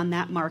corner on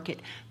that market.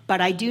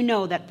 But I do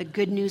know that the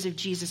good news of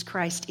Jesus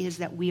Christ is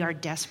that we are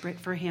desperate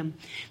for him,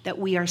 that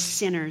we are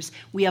sinners.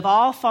 We have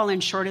all fallen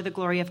short of the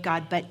glory of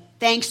God, but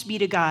thanks be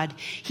to God,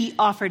 he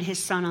offered his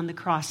son on the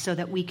cross so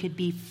that we could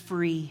be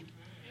free,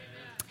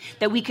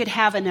 that we could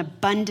have an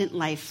abundant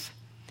life.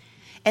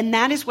 And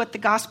that is what the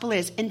gospel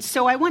is. And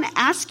so I want to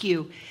ask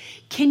you,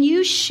 can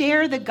you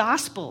share the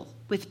gospel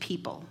with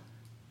people?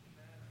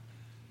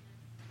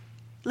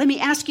 Let me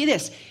ask you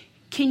this.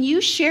 Can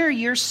you share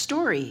your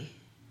story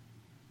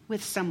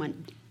with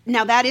someone?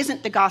 Now, that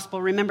isn't the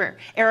gospel. Remember,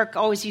 Eric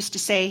always used to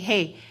say,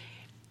 hey,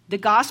 the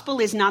gospel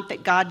is not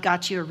that God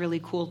got you a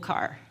really cool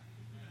car.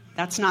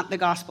 That's not the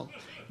gospel.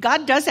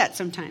 God does that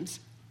sometimes.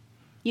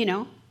 You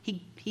know,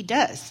 he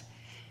does.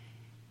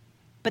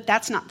 But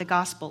that's not the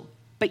gospel.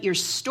 But your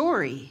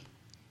story,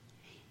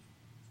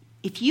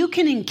 if you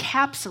can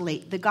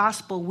encapsulate the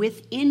gospel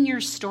within your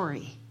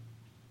story,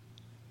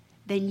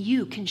 then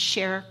you can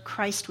share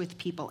Christ with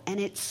people. And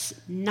it's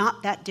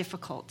not that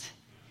difficult.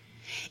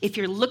 If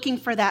you're looking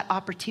for that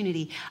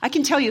opportunity, I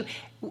can tell you,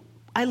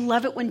 I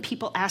love it when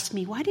people ask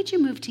me, why did you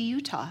move to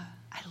Utah?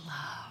 I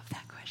love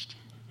that question.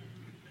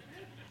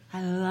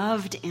 I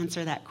love to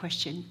answer that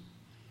question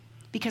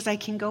because I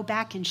can go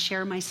back and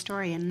share my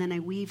story, and then I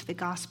weave the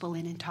gospel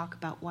in and talk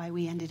about why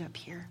we ended up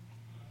here.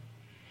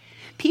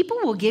 People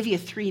will give you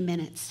 3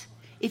 minutes.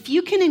 If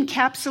you can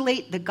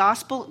encapsulate the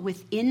gospel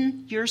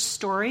within your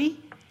story,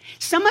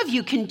 some of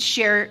you can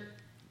share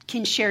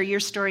your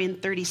story in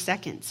 30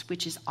 seconds,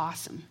 which is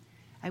awesome.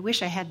 I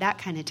wish I had that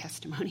kind of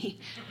testimony.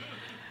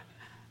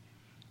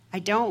 I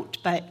don't,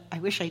 but I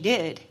wish I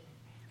did.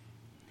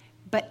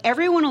 But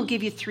everyone will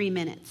give you 3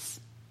 minutes.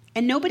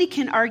 And nobody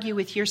can argue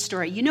with your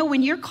story. You know,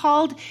 when you're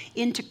called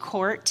into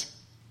court,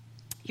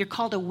 you're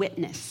called a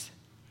witness.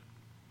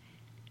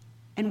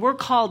 And we're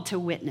called to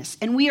witness.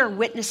 And we are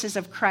witnesses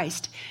of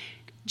Christ.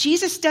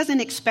 Jesus doesn't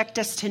expect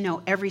us to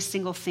know every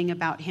single thing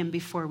about him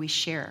before we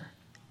share.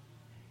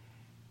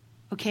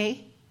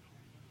 Okay?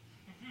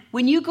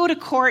 When you go to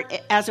court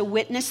as a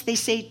witness, they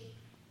say,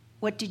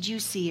 what did you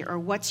see? Or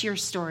what's your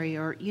story?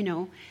 Or, you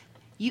know,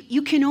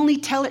 you can only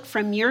tell it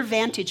from your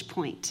vantage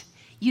point.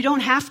 You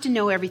don't have to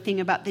know everything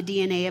about the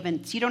DNA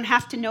evidence. You don't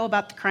have to know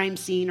about the crime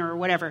scene or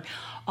whatever.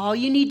 All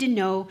you need to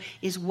know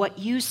is what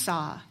you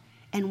saw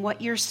and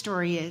what your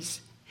story is.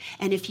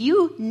 And if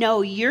you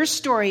know your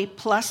story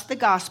plus the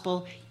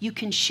gospel, you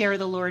can share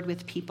the Lord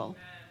with people.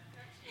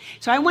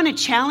 So I want to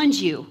challenge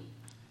you.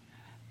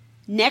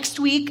 Next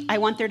week, I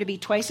want there to be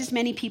twice as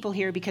many people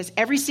here because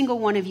every single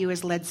one of you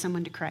has led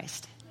someone to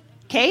Christ.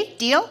 Okay,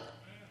 deal?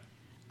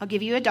 I'll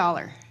give you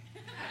 $1.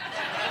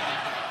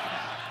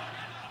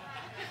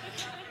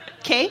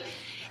 Okay?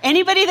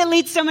 Anybody that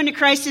leads someone to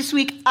Christ this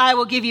week, I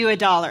will give you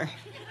 $1.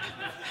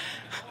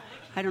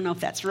 I don't know if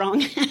that's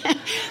wrong.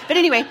 But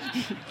anyway,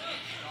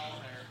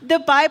 the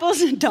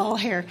Bible's doll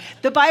hair.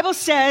 The Bible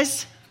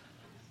says,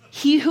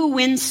 he who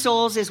wins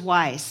souls is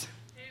wise.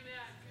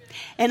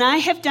 And I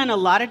have done a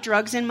lot of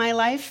drugs in my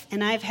life,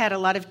 and I've had a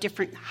lot of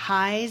different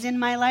highs in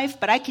my life,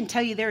 but I can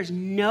tell you there is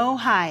no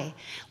high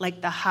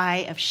like the high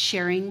of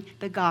sharing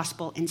the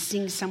gospel and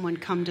seeing someone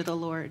come to the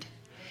Lord.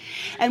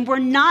 And we're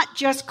not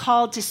just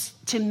called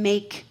to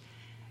make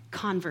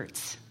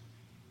converts.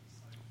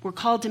 We're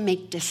called to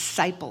make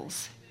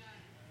disciples.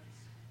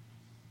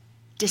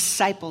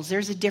 Disciples.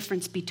 There's a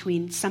difference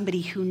between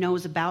somebody who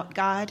knows about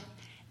God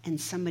and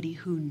somebody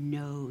who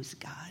knows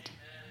God.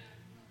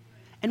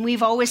 And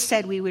we've always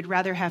said we would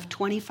rather have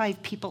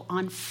 25 people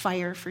on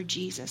fire for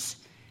Jesus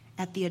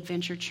at the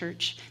Adventure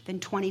Church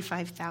than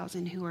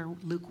 25,000 who are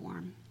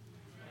lukewarm.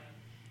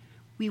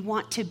 We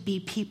want to be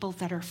people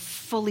that are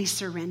fully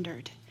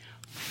surrendered,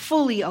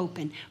 fully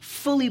open,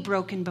 fully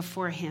broken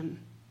before him.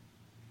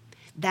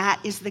 That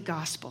is the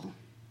gospel.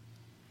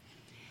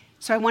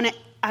 So I want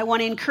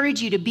to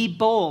encourage you to be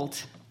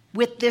bold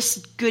with this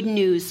good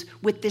news,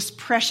 with this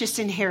precious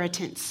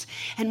inheritance,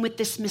 and with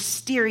this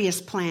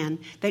mysterious plan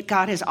that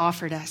God has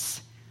offered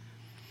us.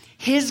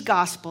 His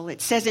gospel,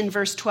 it says in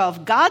verse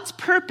 12, God's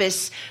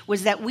purpose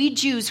was that we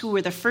Jews who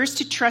were the first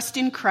to trust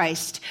in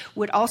Christ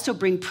would also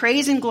bring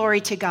praise and glory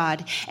to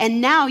God.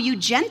 And now you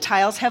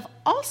Gentiles have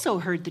also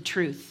heard the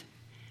truth,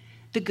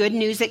 the good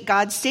news that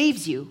God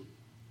saves you.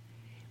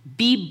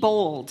 Be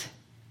bold.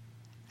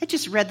 I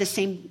just read the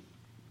same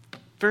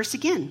verse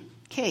again.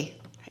 Okay.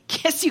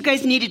 Guess you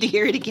guys needed to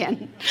hear it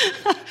again.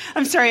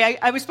 I'm sorry,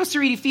 I was supposed to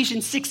read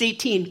Ephesians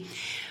 6:18.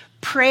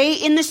 Pray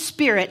in the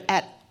Spirit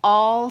at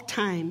all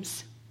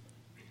times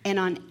and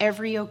on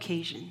every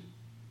occasion.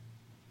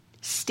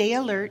 Stay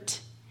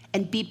alert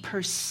and be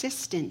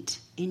persistent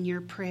in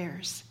your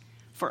prayers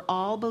for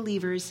all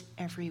believers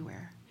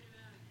everywhere.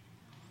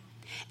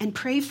 And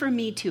pray for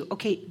me too.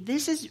 Okay,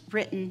 this is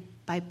written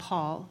by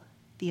Paul,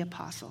 the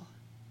apostle,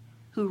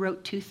 who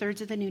wrote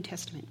 2/3 of the New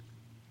Testament,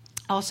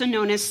 also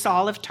known as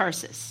Saul of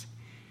Tarsus,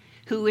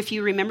 who, if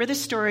you remember the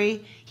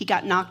story, he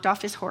got knocked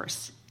off his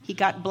horse. He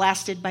got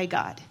blasted by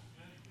God.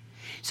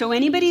 So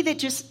anybody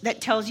that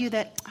tells you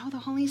that, oh, the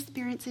Holy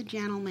Spirit's a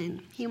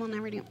gentleman, he will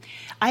never do.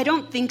 I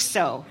don't think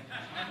so.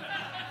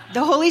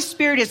 The Holy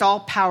Spirit is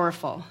all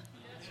powerful.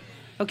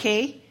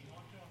 Okay?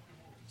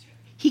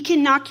 He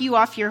can knock you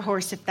off your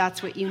horse if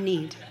that's what you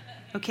need.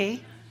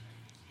 Okay?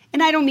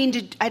 And I don't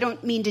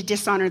mean to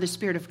dishonor the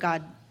Spirit of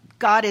God.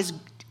 God is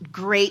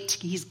great.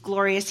 He's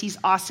glorious. He's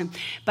awesome.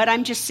 But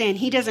I'm just saying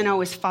he doesn't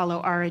always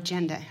follow our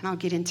agenda. And I'll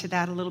get into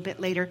that a little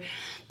bit later.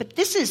 But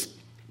this is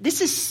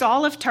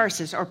Saul of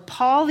Tarsus, or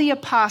Paul the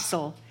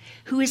Apostle,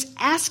 who is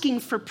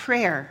asking for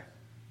prayer.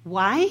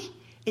 Why?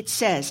 It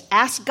says,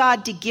 ask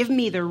God to give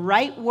me the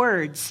right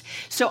words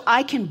so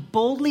I can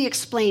boldly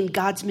explain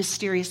God's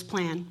mysterious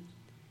plan,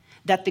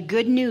 that the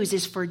good news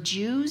is for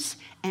Jews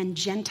and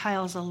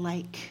Gentiles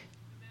alike.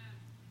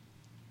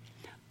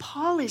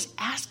 Paul is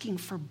asking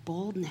for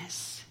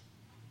boldness.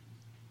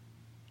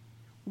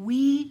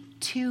 We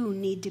too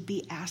need to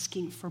be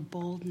asking for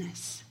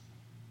boldness.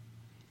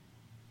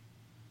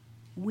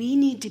 We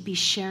need to be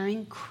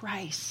sharing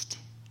Christ.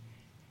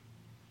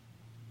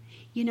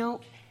 You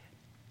know,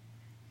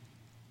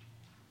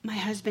 my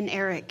husband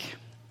Eric,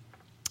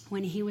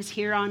 when he was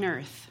here on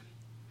earth,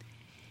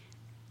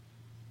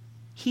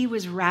 he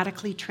was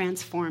radically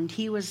transformed.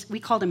 We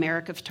called him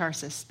Eric of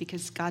Tarsus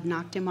because God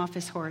knocked him off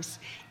his horse.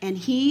 And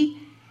he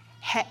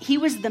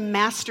was the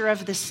master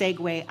of the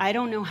segue. I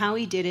don't know how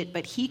he did it,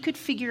 but he could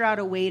figure out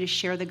a way to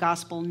share the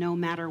gospel no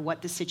matter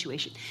what the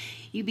situation.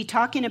 You'd be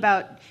talking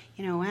about,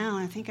 well,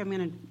 I think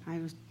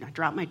I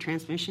dropped my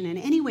transmission. And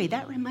anyway,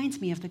 that reminds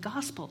me of the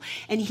gospel.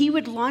 And he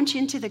would launch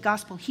into the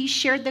gospel. He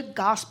shared the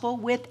gospel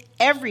with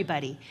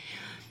everybody.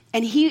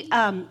 And he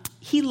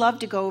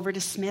loved to go over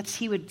to Smith's.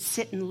 He would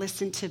sit and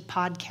listen to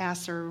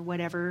podcasts or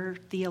whatever,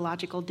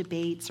 theological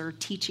debates or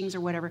teachings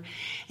or whatever.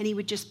 And he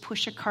would just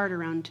push a cart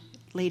around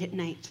late at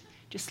night,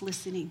 just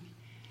listening.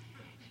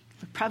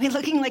 Probably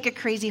looking like a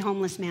crazy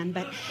homeless man,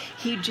 but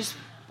he'd just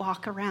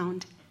walk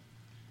around.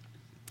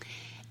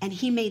 And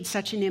he made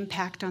such an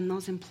impact on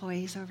those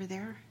employees over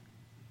there.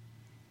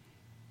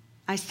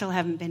 I still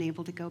haven't been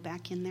able to go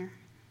back in there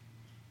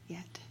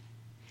yet.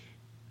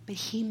 But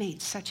he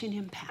made such an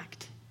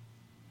impact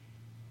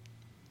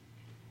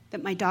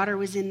that my daughter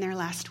was in there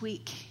last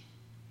week.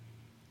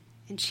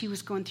 And she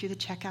was going through the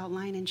checkout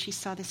line and she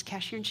saw this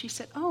cashier and she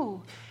said,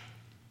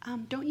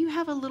 don't you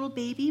have a little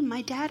baby?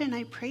 My dad and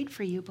I prayed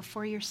for you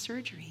before your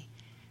surgery.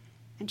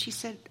 And she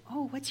said,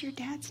 what's your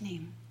dad's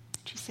name?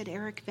 She said,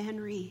 Eric Van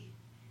Ree.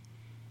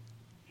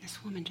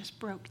 This woman just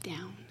broke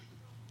down.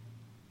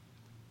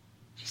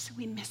 She said,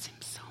 we miss him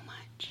so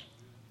much.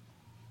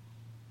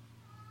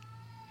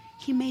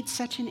 He made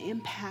such an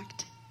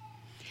impact.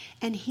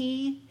 And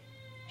he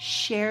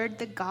shared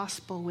the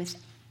gospel with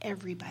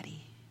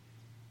everybody.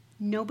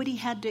 Nobody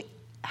had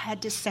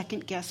to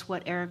second guess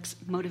what Eric's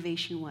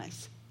motivation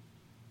was.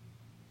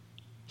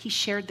 He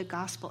shared the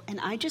gospel. And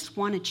I just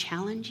want to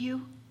challenge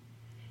you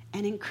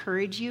and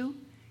encourage you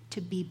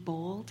to be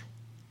bold,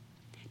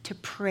 to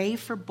pray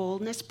for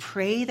boldness.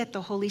 Pray that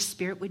the Holy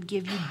Spirit would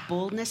give you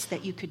boldness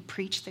that you could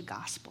preach the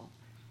gospel,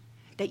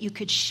 that you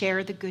could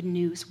share the good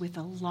news with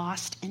a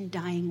lost and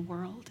dying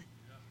world.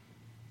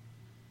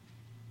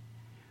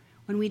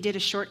 When we did a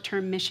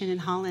short-term mission in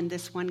Holland,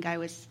 this one guy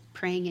was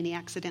praying and he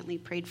accidentally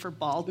prayed for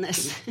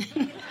baldness.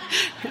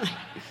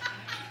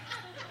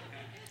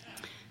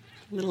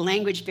 Little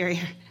language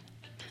barrier.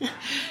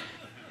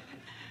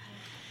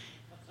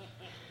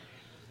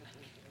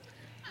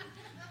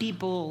 Be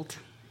bold.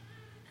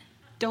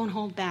 Don't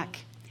hold back.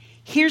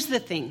 Here's the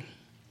thing.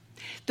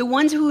 The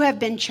ones who have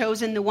been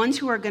chosen, the ones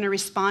who are going to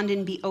respond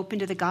and be open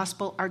to the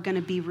gospel are going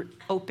to be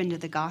open to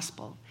the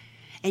gospel.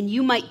 And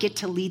you might get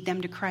to lead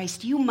them to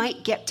Christ. You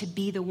might get to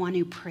be the one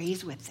who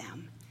prays with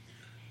them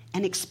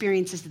and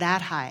experiences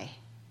that high.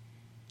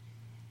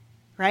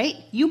 Right?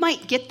 You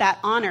might get that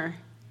honor.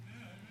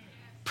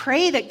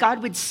 Pray that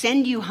God would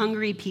send you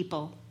hungry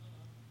people.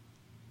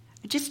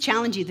 I just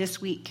challenge you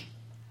this week.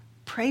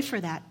 Pray for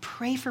that.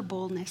 Pray for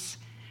boldness.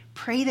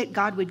 Pray that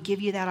God would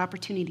give you that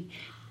opportunity.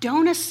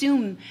 Don't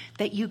assume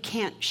that you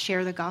can't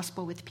share the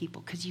gospel with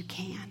people, because you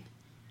can.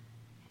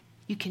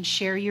 You can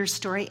share your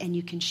story and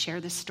you can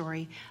share the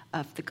story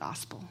of the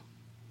gospel.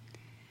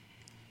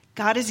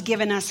 God has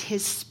given us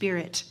his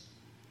Spirit.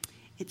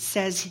 It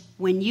says,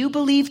 when you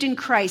believed in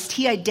Christ,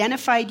 he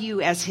identified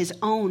you as his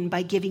own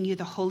by giving you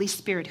the Holy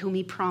Spirit, whom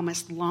he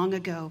promised long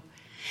ago.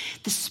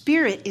 The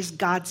Spirit is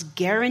God's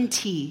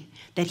guarantee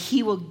that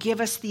he will give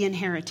us the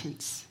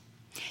inheritance.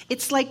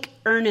 It's like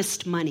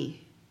earnest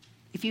money.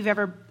 If you've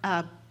ever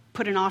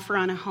put an offer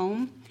on a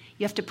home,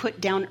 you have to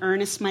put down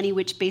earnest money,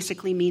 which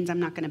basically means I'm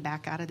not going to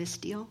back out of this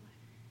deal.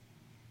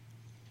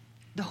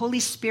 The Holy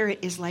Spirit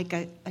is like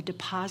a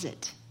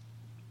deposit.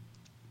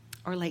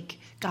 Or like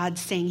God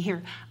saying,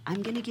 here,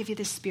 I'm going to give you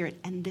the Spirit,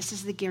 and this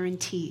is the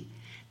guarantee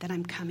that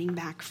I'm coming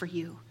back for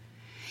you.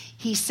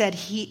 He said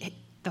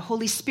the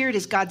Holy Spirit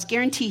is God's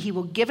guarantee. He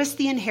will give us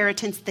the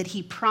inheritance that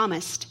he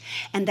promised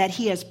and that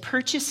he has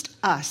purchased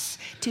us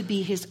to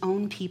be his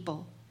own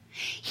people.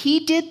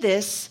 He did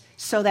this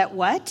so that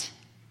what?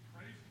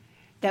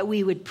 That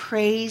we would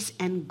praise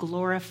and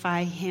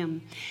glorify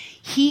him.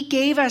 He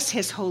gave us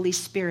his Holy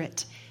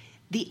Spirit,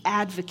 the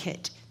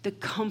advocate, the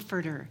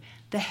comforter,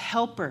 the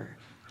helper,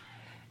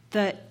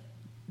 the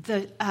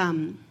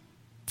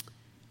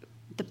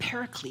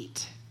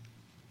paraclete,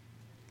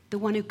 the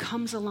one who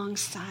comes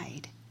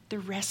alongside, the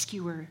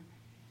rescuer.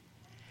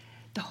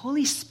 The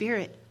Holy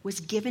Spirit was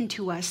given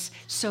to us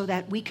so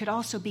that we could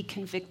also be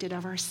convicted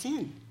of our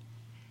sin.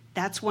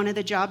 That's one of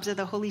the jobs of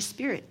the Holy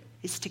Spirit,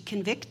 is to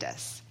convict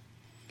us.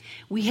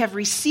 We have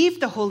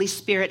received the Holy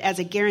Spirit as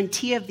a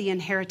guarantee of the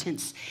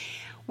inheritance.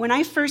 When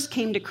I first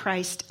came to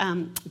Christ,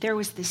 there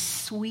was this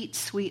sweet,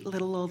 sweet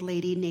little old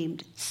lady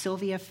named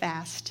Sylvia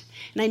Fast.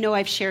 And I know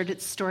I've shared a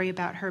story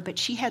about her, but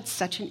she had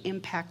such an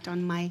impact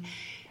on my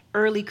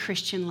early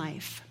Christian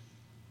life.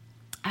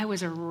 I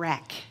was a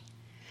wreck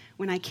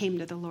when I came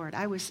to the Lord.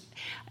 I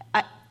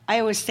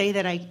always say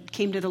that I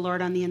came to the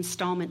Lord on the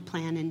installment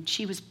plan, and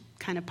she was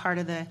kind of part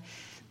of the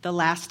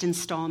last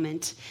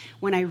installment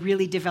when I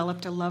really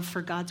developed a love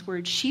for God's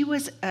word. She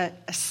was a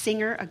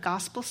singer, a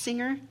gospel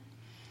singer,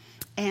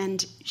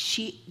 and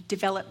she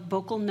developed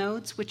vocal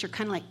nodes, which are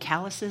kind of like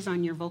calluses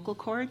on your vocal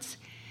cords.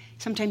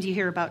 Sometimes you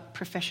hear about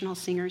professional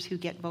singers who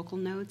get vocal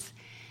nodes.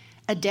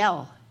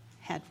 Adele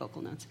had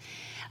vocal nodes.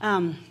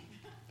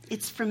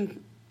 It's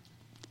from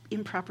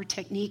Improper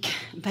Technique,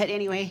 but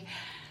anyway,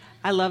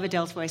 I love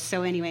Adele's voice.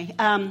 So anyway,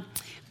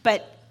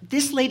 but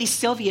this lady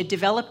Sylvia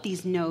developed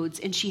these nodes,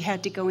 and she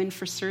had to go in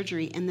for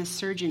surgery, and the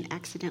surgeon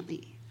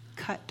accidentally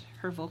cut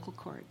her vocal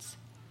cords.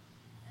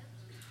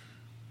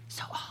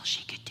 So all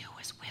she could do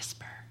was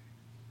whisper.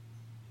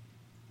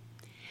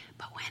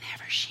 But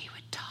whenever she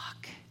would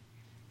talk,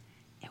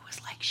 it was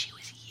like she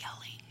was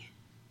yelling,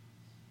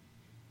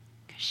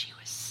 because she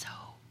was so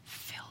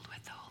filled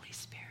with the Holy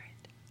Spirit.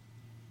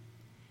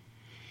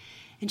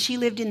 And she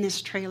lived in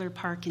this trailer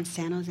park in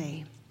San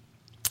Jose.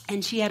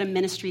 And she had a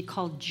ministry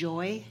called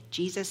Joy,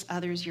 Jesus,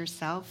 Others,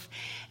 Yourself.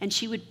 And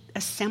she would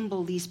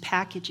assemble these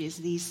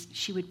packages.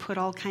 She would put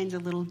all kinds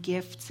of little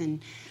gifts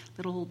and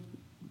little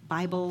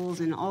Bibles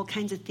and all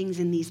kinds of things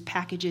in these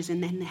packages,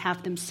 and then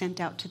have them sent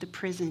out to the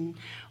prison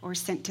or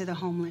sent to the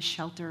homeless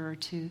shelter or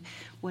to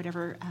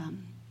whatever,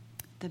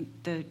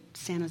 the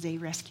San Jose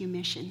Rescue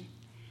Mission.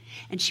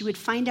 And she would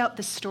find out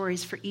the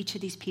stories for each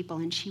of these people,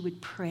 and she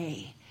would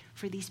pray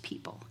for these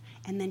people.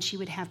 And then she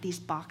would have these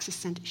boxes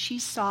sent. She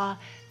saw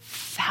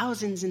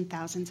thousands and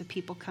thousands of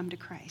people come to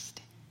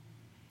Christ.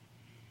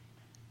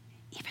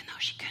 Even though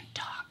she couldn't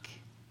talk.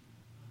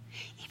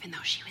 Even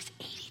though she was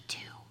 82.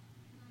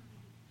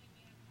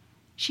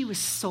 She was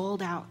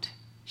sold out.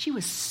 She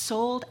was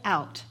sold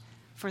out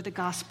for the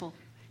gospel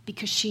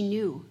because she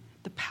knew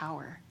the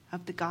power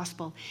of the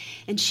gospel.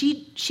 And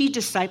she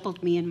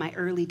discipled me in my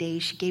early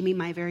days. She gave me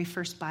my very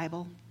first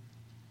Bible.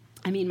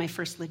 My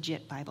first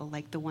legit Bible,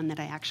 like the one that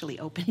I actually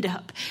opened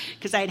up,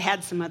 because I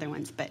had some other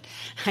ones, but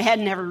I had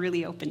never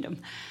really opened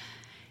them.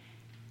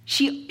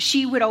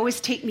 She would always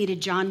take me to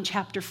John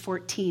chapter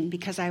 14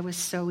 because I was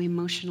so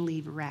emotionally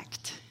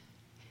wrecked.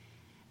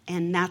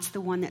 And that's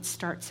the one that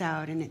starts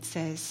out, and it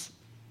says,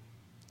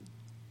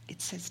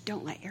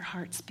 don't let your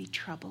hearts be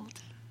troubled.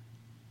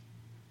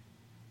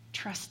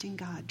 Trust in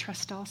God.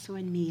 Trust also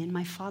in me. In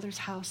my Father's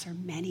house are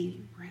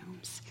many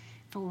rooms.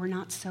 For we're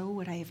not so,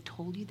 would I have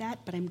told you that?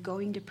 But I'm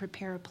going to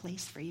prepare a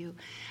place for you.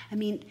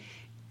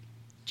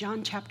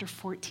 John chapter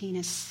 14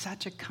 is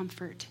such a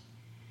comfort.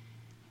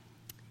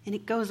 And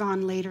it goes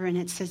on later and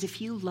it says, if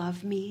you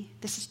love me,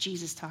 this is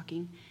Jesus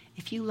talking,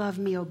 if you love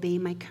me, obey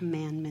my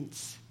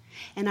commandments.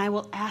 And I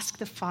will ask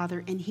the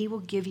Father, and he will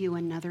give you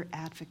another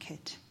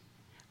advocate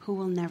who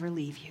will never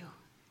leave you.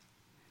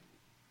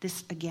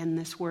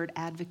 This word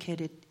advocate,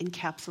 it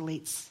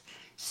encapsulates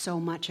so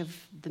much of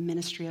the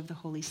ministry of the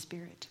Holy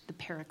Spirit, the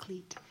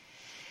Paraclete.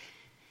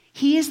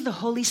 He is the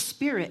Holy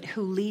Spirit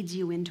who leads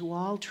you into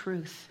all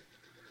truth.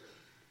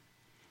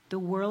 The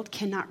world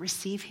cannot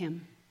receive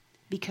him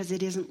because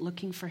it isn't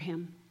looking for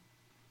him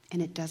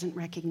and it doesn't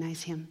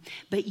recognize him.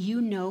 But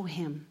you know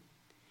him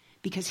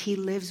because he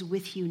lives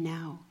with you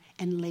now,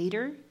 and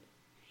later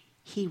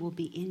he will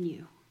be in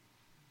you.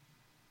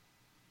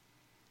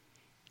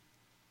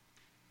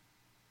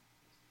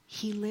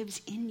 He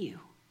lives in you.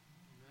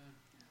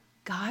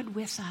 God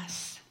with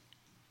us.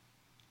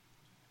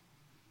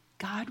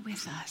 God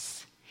with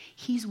us.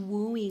 He's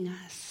wooing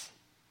us.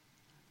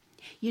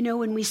 You know,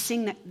 when we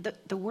sing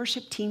that, the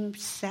worship team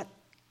set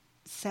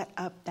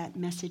up that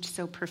message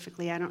so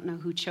perfectly. I don't know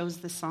who chose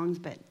the songs,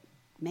 but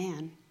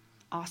man,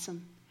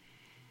 awesome.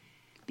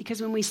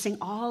 Because when we sing,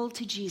 all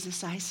to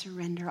Jesus I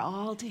surrender,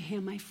 all to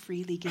him I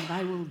freely give,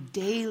 I will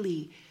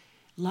daily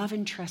love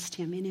and trust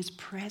him in his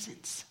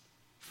presence,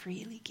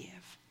 freely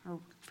give, or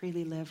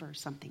freely live or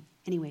something.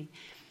 Anyway,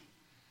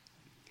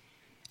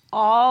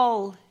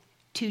 all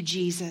to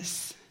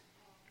Jesus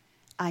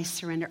I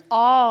surrender.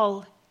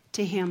 All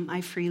to him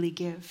I freely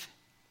give.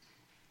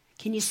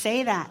 Can you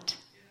say that?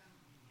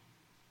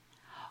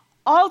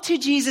 All to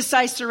Jesus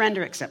I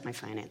surrender, except my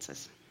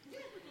finances.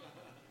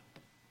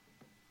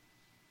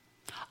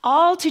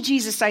 All to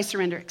Jesus I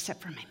surrender,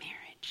 except for my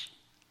marriage.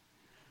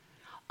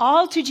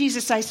 All to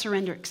Jesus I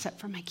surrender, except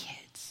for my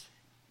kids.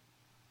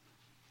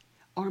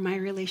 Or my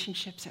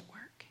relationships at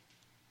work.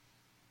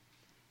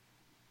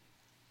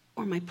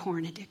 Or my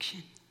porn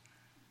addiction.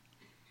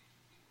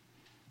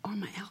 Or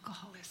my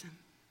alcoholism.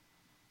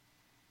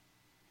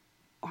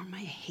 Or my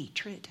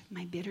hatred,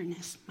 my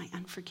bitterness, my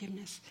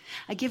unforgiveness.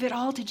 I give it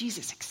all to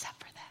Jesus except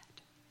for that.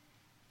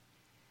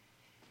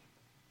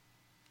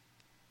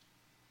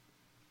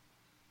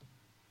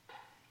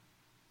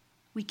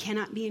 We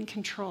cannot be in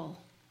control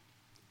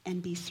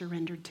and be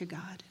surrendered to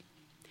God.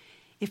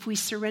 If we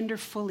surrender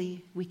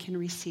fully, we can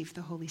receive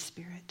the Holy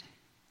Spirit.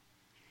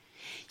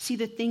 See,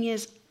 the thing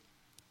is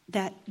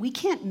that we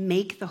can't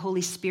make the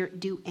Holy Spirit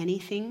do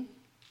anything,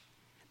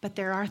 but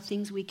there are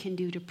things we can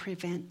do to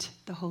prevent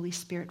the Holy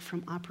Spirit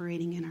from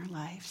operating in our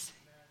lives.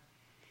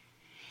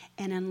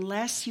 And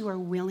unless you are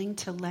willing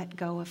to let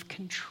go of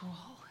control,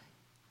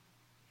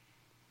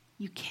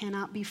 you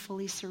cannot be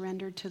fully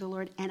surrendered to the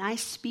Lord. And I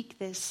speak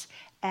this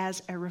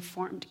as a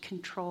reformed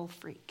control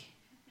freak.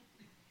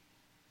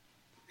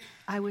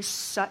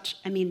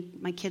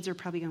 My kids are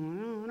probably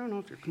going, oh, I don't know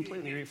if you're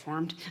completely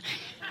reformed.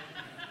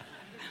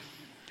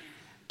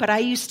 But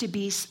I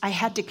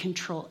had to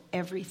control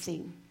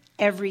everything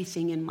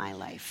in my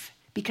life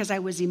because I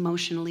was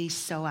emotionally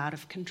so out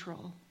of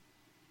control.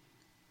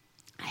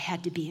 I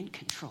had to be in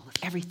control of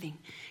everything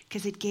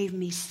because it gave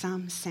me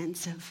some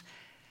sense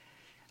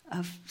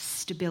of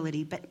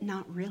stability, but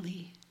not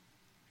really.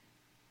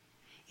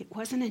 It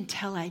wasn't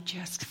until I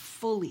just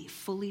fully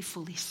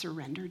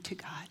surrendered to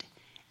God.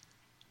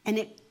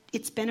 And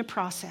it's been a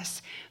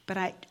process, but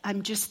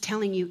I'm just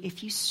telling you,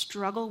 if you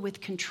struggle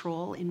with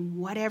control in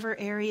whatever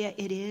area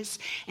it is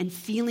and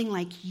feeling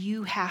like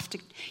you have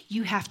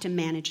to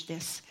manage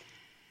this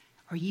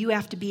or you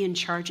have to be in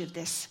charge of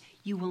this,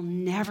 you will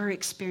never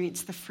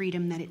experience the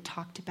freedom that it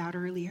talked about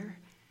earlier,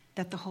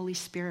 that the Holy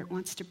Spirit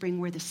wants to bring.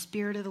 Where the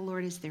Spirit of the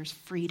Lord is, there's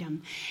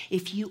freedom.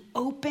 If you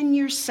open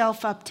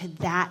yourself up to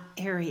that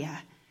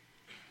area,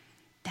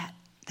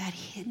 that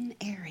hidden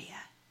area,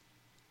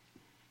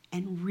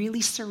 and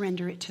really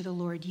surrender it to the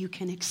Lord, you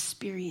can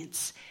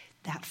experience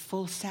that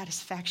full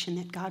satisfaction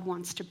that God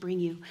wants to bring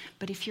you.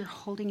 But if you're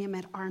holding him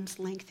at arm's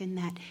length in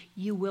that,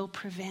 you will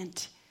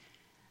prevent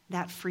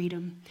that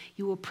freedom.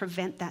 You will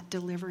prevent that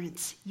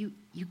deliverance. You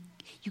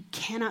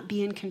cannot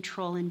be in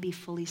control and be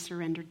fully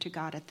surrendered to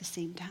God at the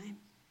same time.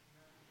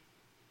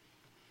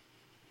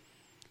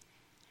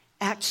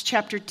 Acts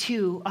chapter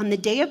 2, on the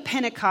day of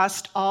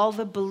Pentecost, all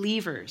the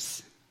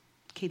believers,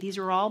 these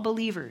are all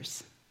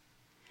believers,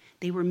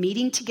 they were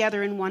meeting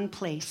together in one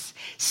place.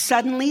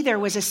 Suddenly there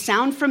was a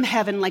sound from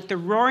heaven like the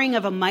roaring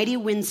of a mighty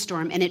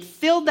windstorm, and it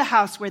filled the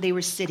house where they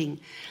were sitting.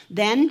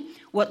 Then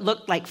what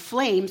looked like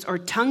flames or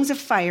tongues of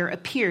fire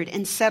appeared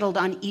and settled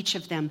on each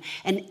of them.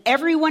 And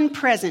everyone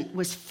present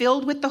was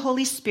filled with the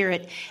Holy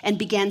Spirit and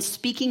began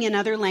speaking in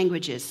other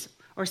languages,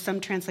 or some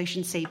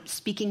translations say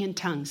speaking in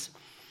tongues,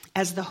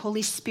 as the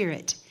Holy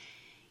Spirit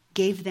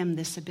gave them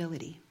this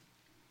ability.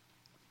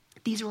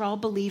 These were all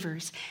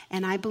believers,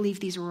 and I believe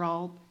these were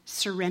all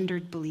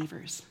surrendered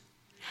believers.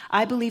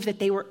 I believe that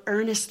they were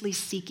earnestly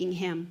seeking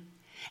him,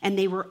 and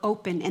they were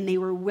open, and they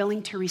were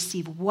willing to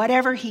receive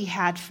whatever he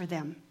had for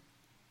them.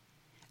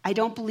 I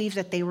don't believe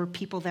that they were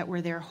people that were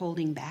there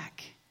holding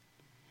back.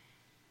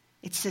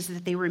 It says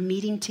that they were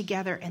meeting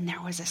together, and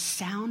there was a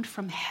sound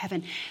from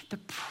heaven. The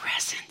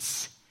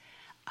presence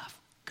of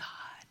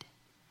God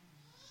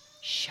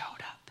showed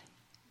up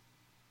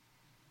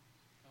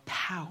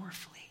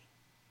powerfully.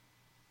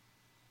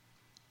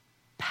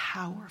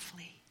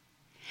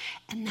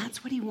 And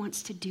that's what he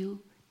wants to do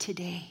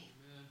today.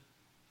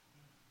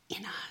 Amen.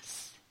 In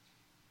us.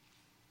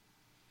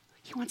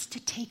 He wants to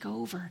take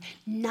over,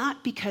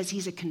 not because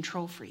he's a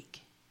control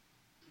freak,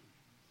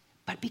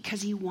 but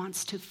because he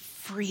wants to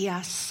free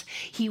us.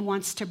 He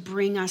wants to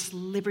bring us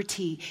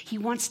liberty. He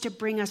wants to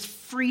bring us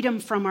freedom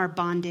from our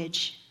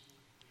bondage.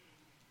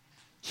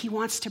 He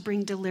wants to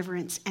bring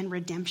deliverance and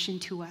redemption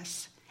to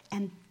us.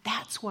 And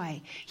that's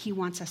why he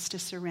wants us to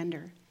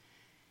surrender.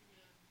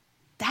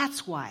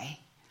 That's why,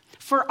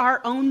 for our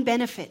own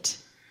benefit,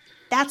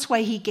 that's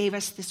why he gave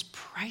us this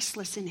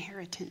priceless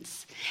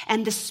inheritance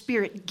and the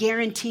Spirit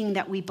guaranteeing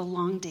that we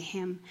belong to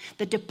him.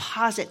 The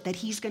deposit that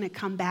he's going to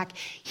come back,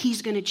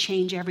 he's going to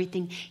change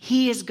everything.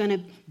 He is going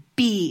to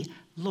be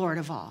Lord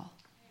of all.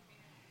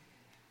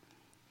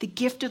 The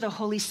gift of the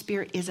Holy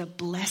Spirit is a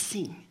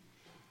blessing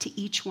to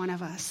each one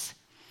of us.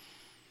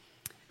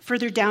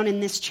 Further down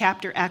in this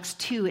chapter, Acts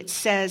 2, it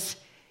says,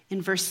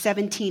 in verse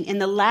 17, in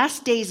the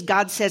last days,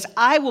 God says,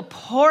 I will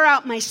pour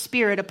out my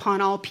Spirit upon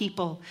all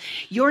people.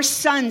 Your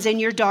sons and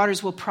your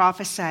daughters will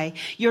prophesy.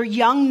 Your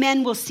young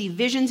men will see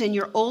visions and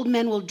your old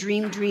men will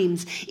dream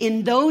dreams.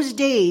 In those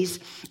days,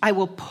 I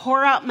will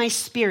pour out my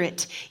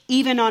Spirit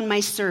even on my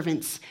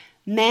servants,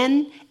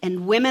 men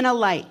and women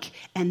alike,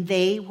 and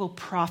they will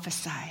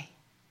prophesy.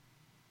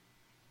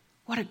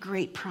 What a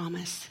great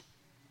promise.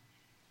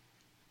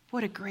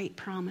 What a great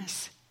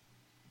promise.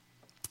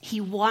 He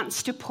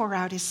wants to pour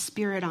out his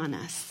Spirit on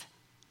us.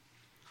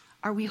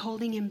 Are we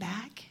holding him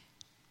back?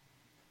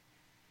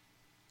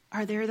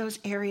 Are there those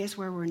areas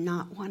where we're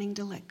not wanting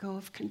to let go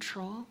of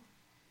control?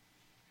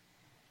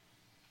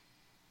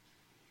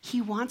 He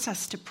wants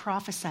us to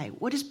prophesy.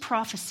 What is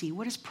prophecy?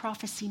 What does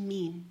prophecy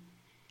mean?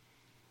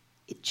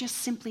 It just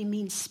simply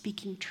means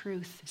speaking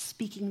truth,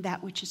 speaking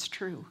that which is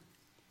true.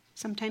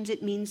 Sometimes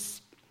it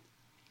means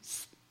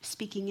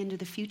speaking into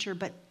the future,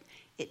 but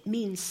it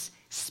means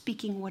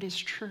speaking what is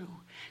true.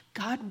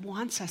 God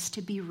wants us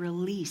to be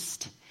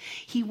released.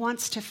 He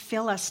wants to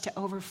fill us to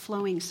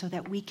overflowing so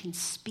that we can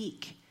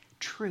speak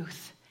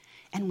truth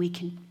and we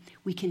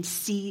can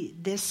see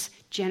this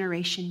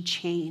generation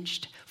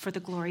changed for the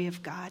glory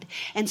of God,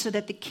 and so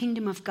that the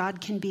kingdom of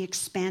God can be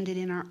expanded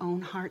in our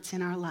own hearts,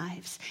 in our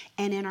lives,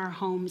 and in our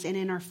homes, and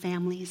in our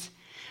families,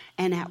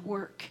 and at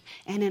work,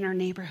 and in our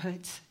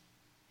neighborhoods,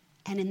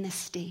 and in this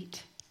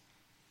state.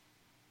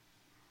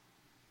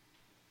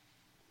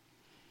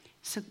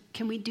 So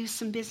can we do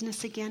some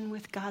business again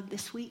with God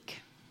this week?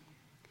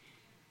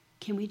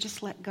 Can we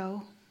just let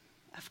go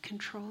of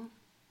control?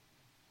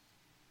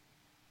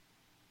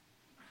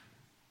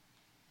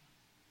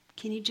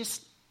 Can you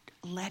just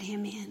let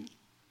him in?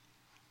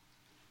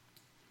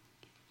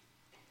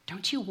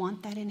 Don't you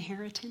want that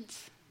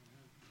inheritance?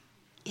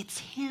 It's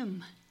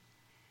him.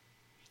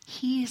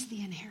 He is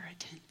the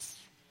inheritance.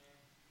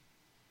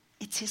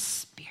 It's his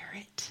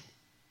Spirit.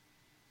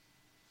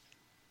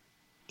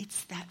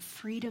 It's that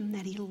freedom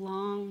that he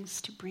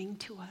longs to bring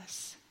to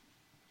us.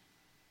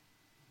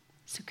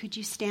 So could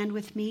you stand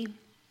with me?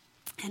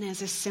 And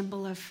as a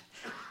symbol of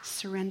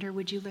surrender,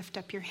 would you lift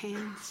up your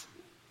hands?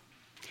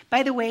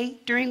 By the way,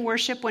 during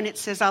worship, when it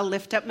says, I'll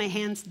lift up my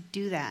hands,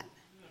 do that.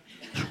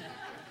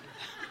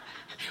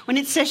 When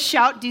it says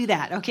shout, do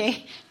that,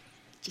 okay?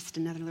 Just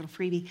another little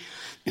freebie.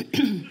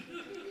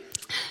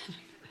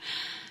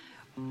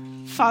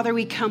 Father,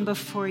 we come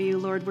before you,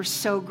 Lord. We're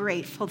so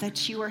grateful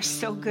that you are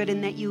so good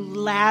and that you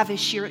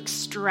lavish your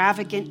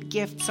extravagant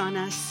gifts on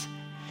us.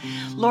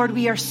 Lord,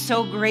 we are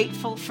so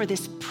grateful for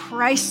this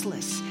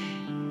priceless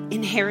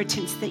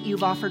inheritance that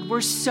you've offered.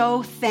 We're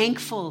so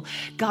thankful,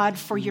 God,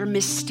 for your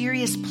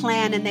mysterious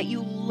plan and that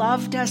you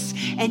loved us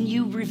and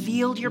you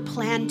revealed your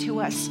plan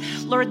to us.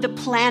 Lord, the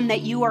plan that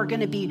you are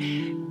going to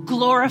be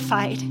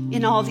glorified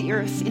in all the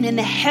earth and in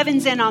the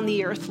heavens and on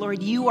the earth,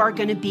 Lord, you are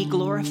going to be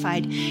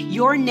glorified.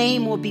 Your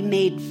name will be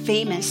made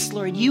famous,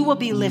 Lord. You will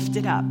be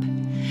lifted up.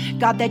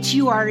 God, that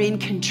you are in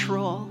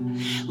control.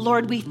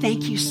 Lord, we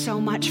thank you so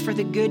much for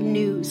the good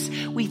news.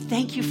 We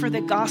thank you for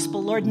the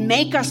gospel. Lord,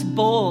 make us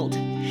bold.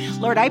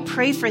 Lord, I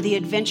pray for the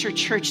Adventure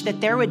Church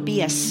that there would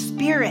be a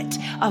spirit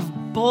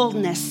of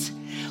boldness,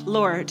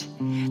 Lord,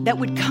 that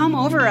would come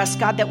over us,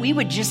 God, that we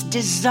would just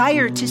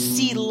desire to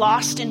see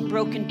lost and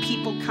broken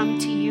people come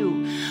to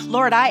you.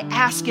 Lord, I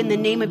ask in the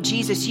name of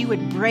Jesus, you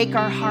would break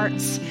our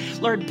hearts.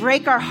 Lord,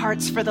 break our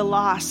hearts for the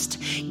lost.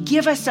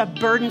 Give us a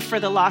burden for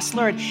the lost.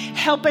 Lord,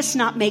 help us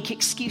not make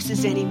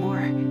excuses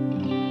anymore.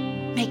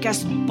 Make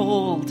us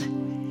bold.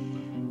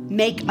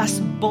 Make us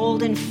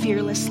bold and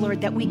fearless, Lord,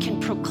 that we can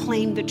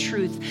proclaim the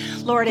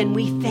truth. Lord, and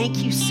we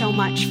thank you so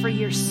much for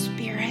your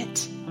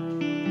Spirit.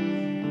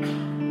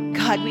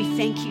 God, we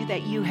thank you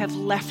that you have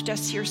left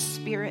us your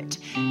Spirit,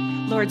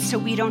 Lord, so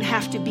we don't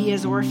have to be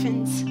as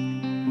orphans.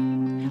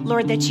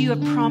 Lord, that you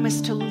have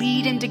promised to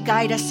lead and to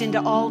guide us into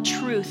all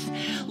truth.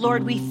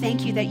 Lord, we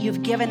thank you that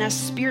you've given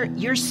us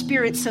your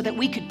Spirit so that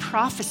we could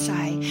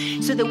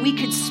prophesy, so that we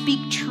could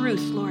speak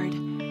truth, Lord.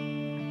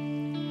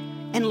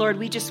 And Lord,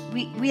 we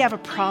have a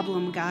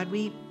problem, God.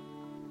 We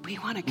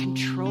want to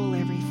control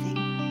everything.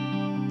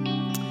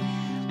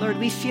 Lord,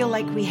 we feel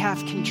like we have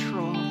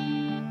control.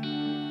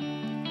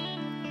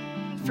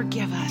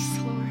 Forgive us,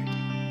 Lord.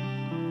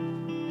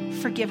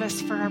 Forgive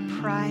us for our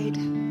pride,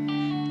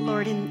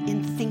 Lord,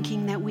 in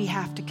thinking that we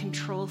have to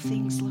control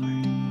things,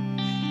 Lord.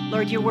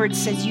 Lord, your word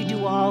says you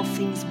do all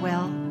things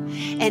well.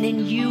 And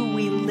in you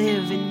we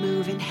live and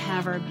move and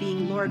have our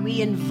being. Lord,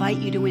 we invite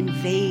you to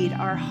invade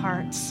our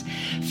hearts.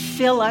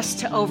 Fill us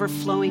to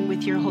overflowing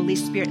with your Holy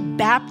Spirit.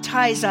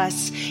 Baptize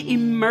us,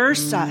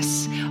 immerse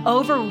us,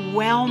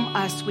 overwhelm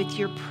us with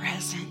your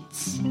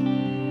presence,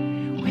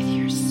 with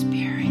your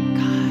Spirit,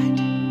 God.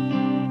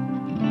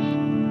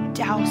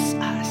 Douse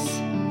us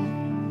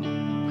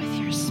with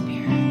your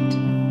Spirit.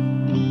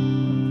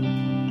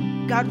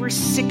 God, we're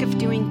sick of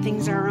doing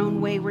things our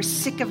own way. We're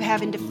sick of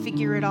having to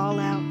figure it all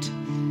out.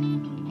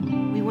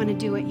 We want to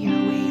do it your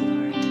way,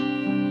 Lord.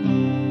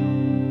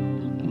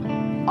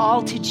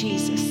 All to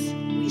Jesus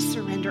we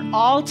surrender.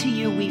 All to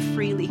you we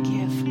freely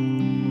give.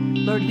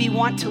 Lord, we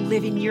want to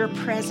live in your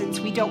presence.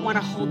 We don't want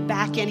to hold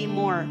back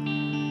anymore.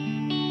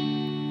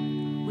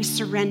 We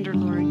surrender,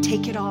 Lord.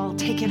 Take it all.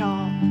 Take it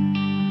all.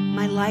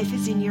 My life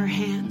is in your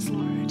hands,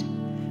 Lord.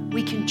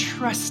 We can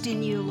trust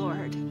in you,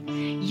 Lord.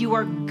 You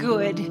are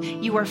good.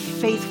 You are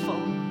faithful.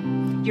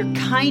 Your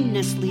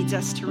kindness leads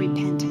us to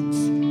repentance.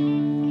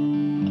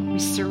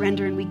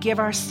 surrender and we give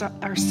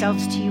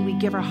ourselves to you. We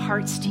give our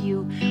hearts to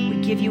you.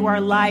 We give you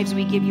our lives.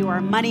 We give you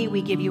our money.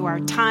 We give you our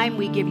time.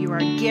 We give you our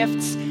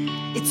gifts.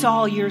 It's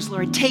all yours,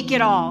 Lord. Take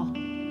it all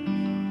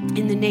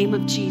in the name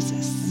of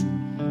Jesus.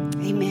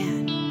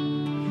 Amen.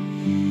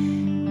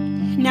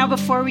 Now,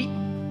 before we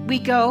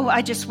go,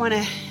 I just want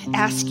to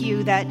ask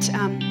you that,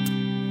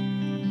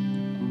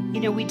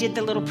 we did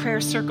the little prayer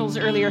circles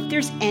earlier. If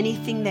there's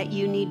anything that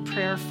you need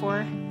prayer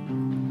for,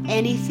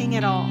 anything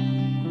at all,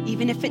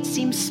 even if it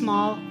seems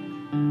small,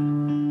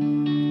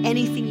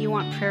 anything you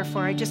want prayer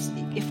for,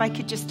 if I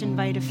could just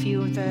invite a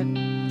few of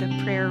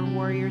the prayer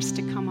warriors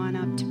to come on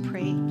up to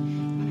pray. You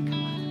want to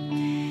come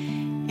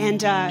on up?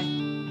 And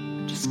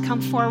just come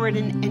forward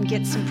and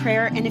get some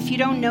prayer. And if you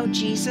don't know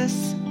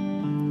Jesus,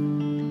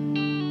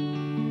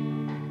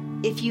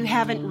 if you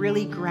haven't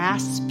really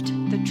grasped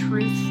the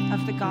truth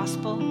of the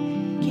gospel,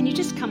 can you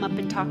just come up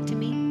and talk to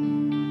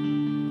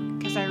me?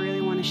 Because I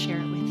really want to share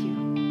it with you.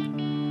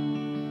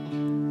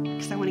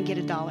 Because I want to get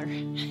 $1.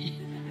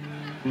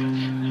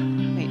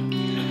 Wait.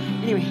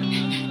 Anyway,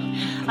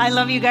 I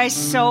love you guys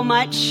so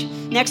much.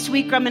 Next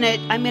week, I'm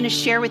gonna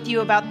share with you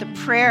about the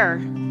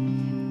prayer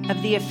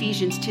of the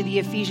Ephesians to the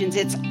Ephesians.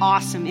 It's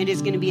awesome. It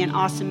is going to be an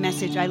awesome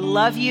message. I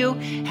love you.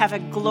 Have a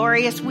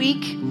glorious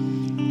week.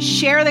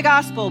 Share the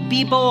gospel.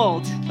 Be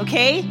bold.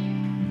 Okay?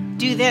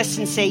 Do this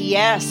and say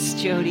yes,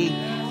 Jody.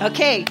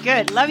 Okay,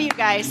 good. Love you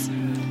guys.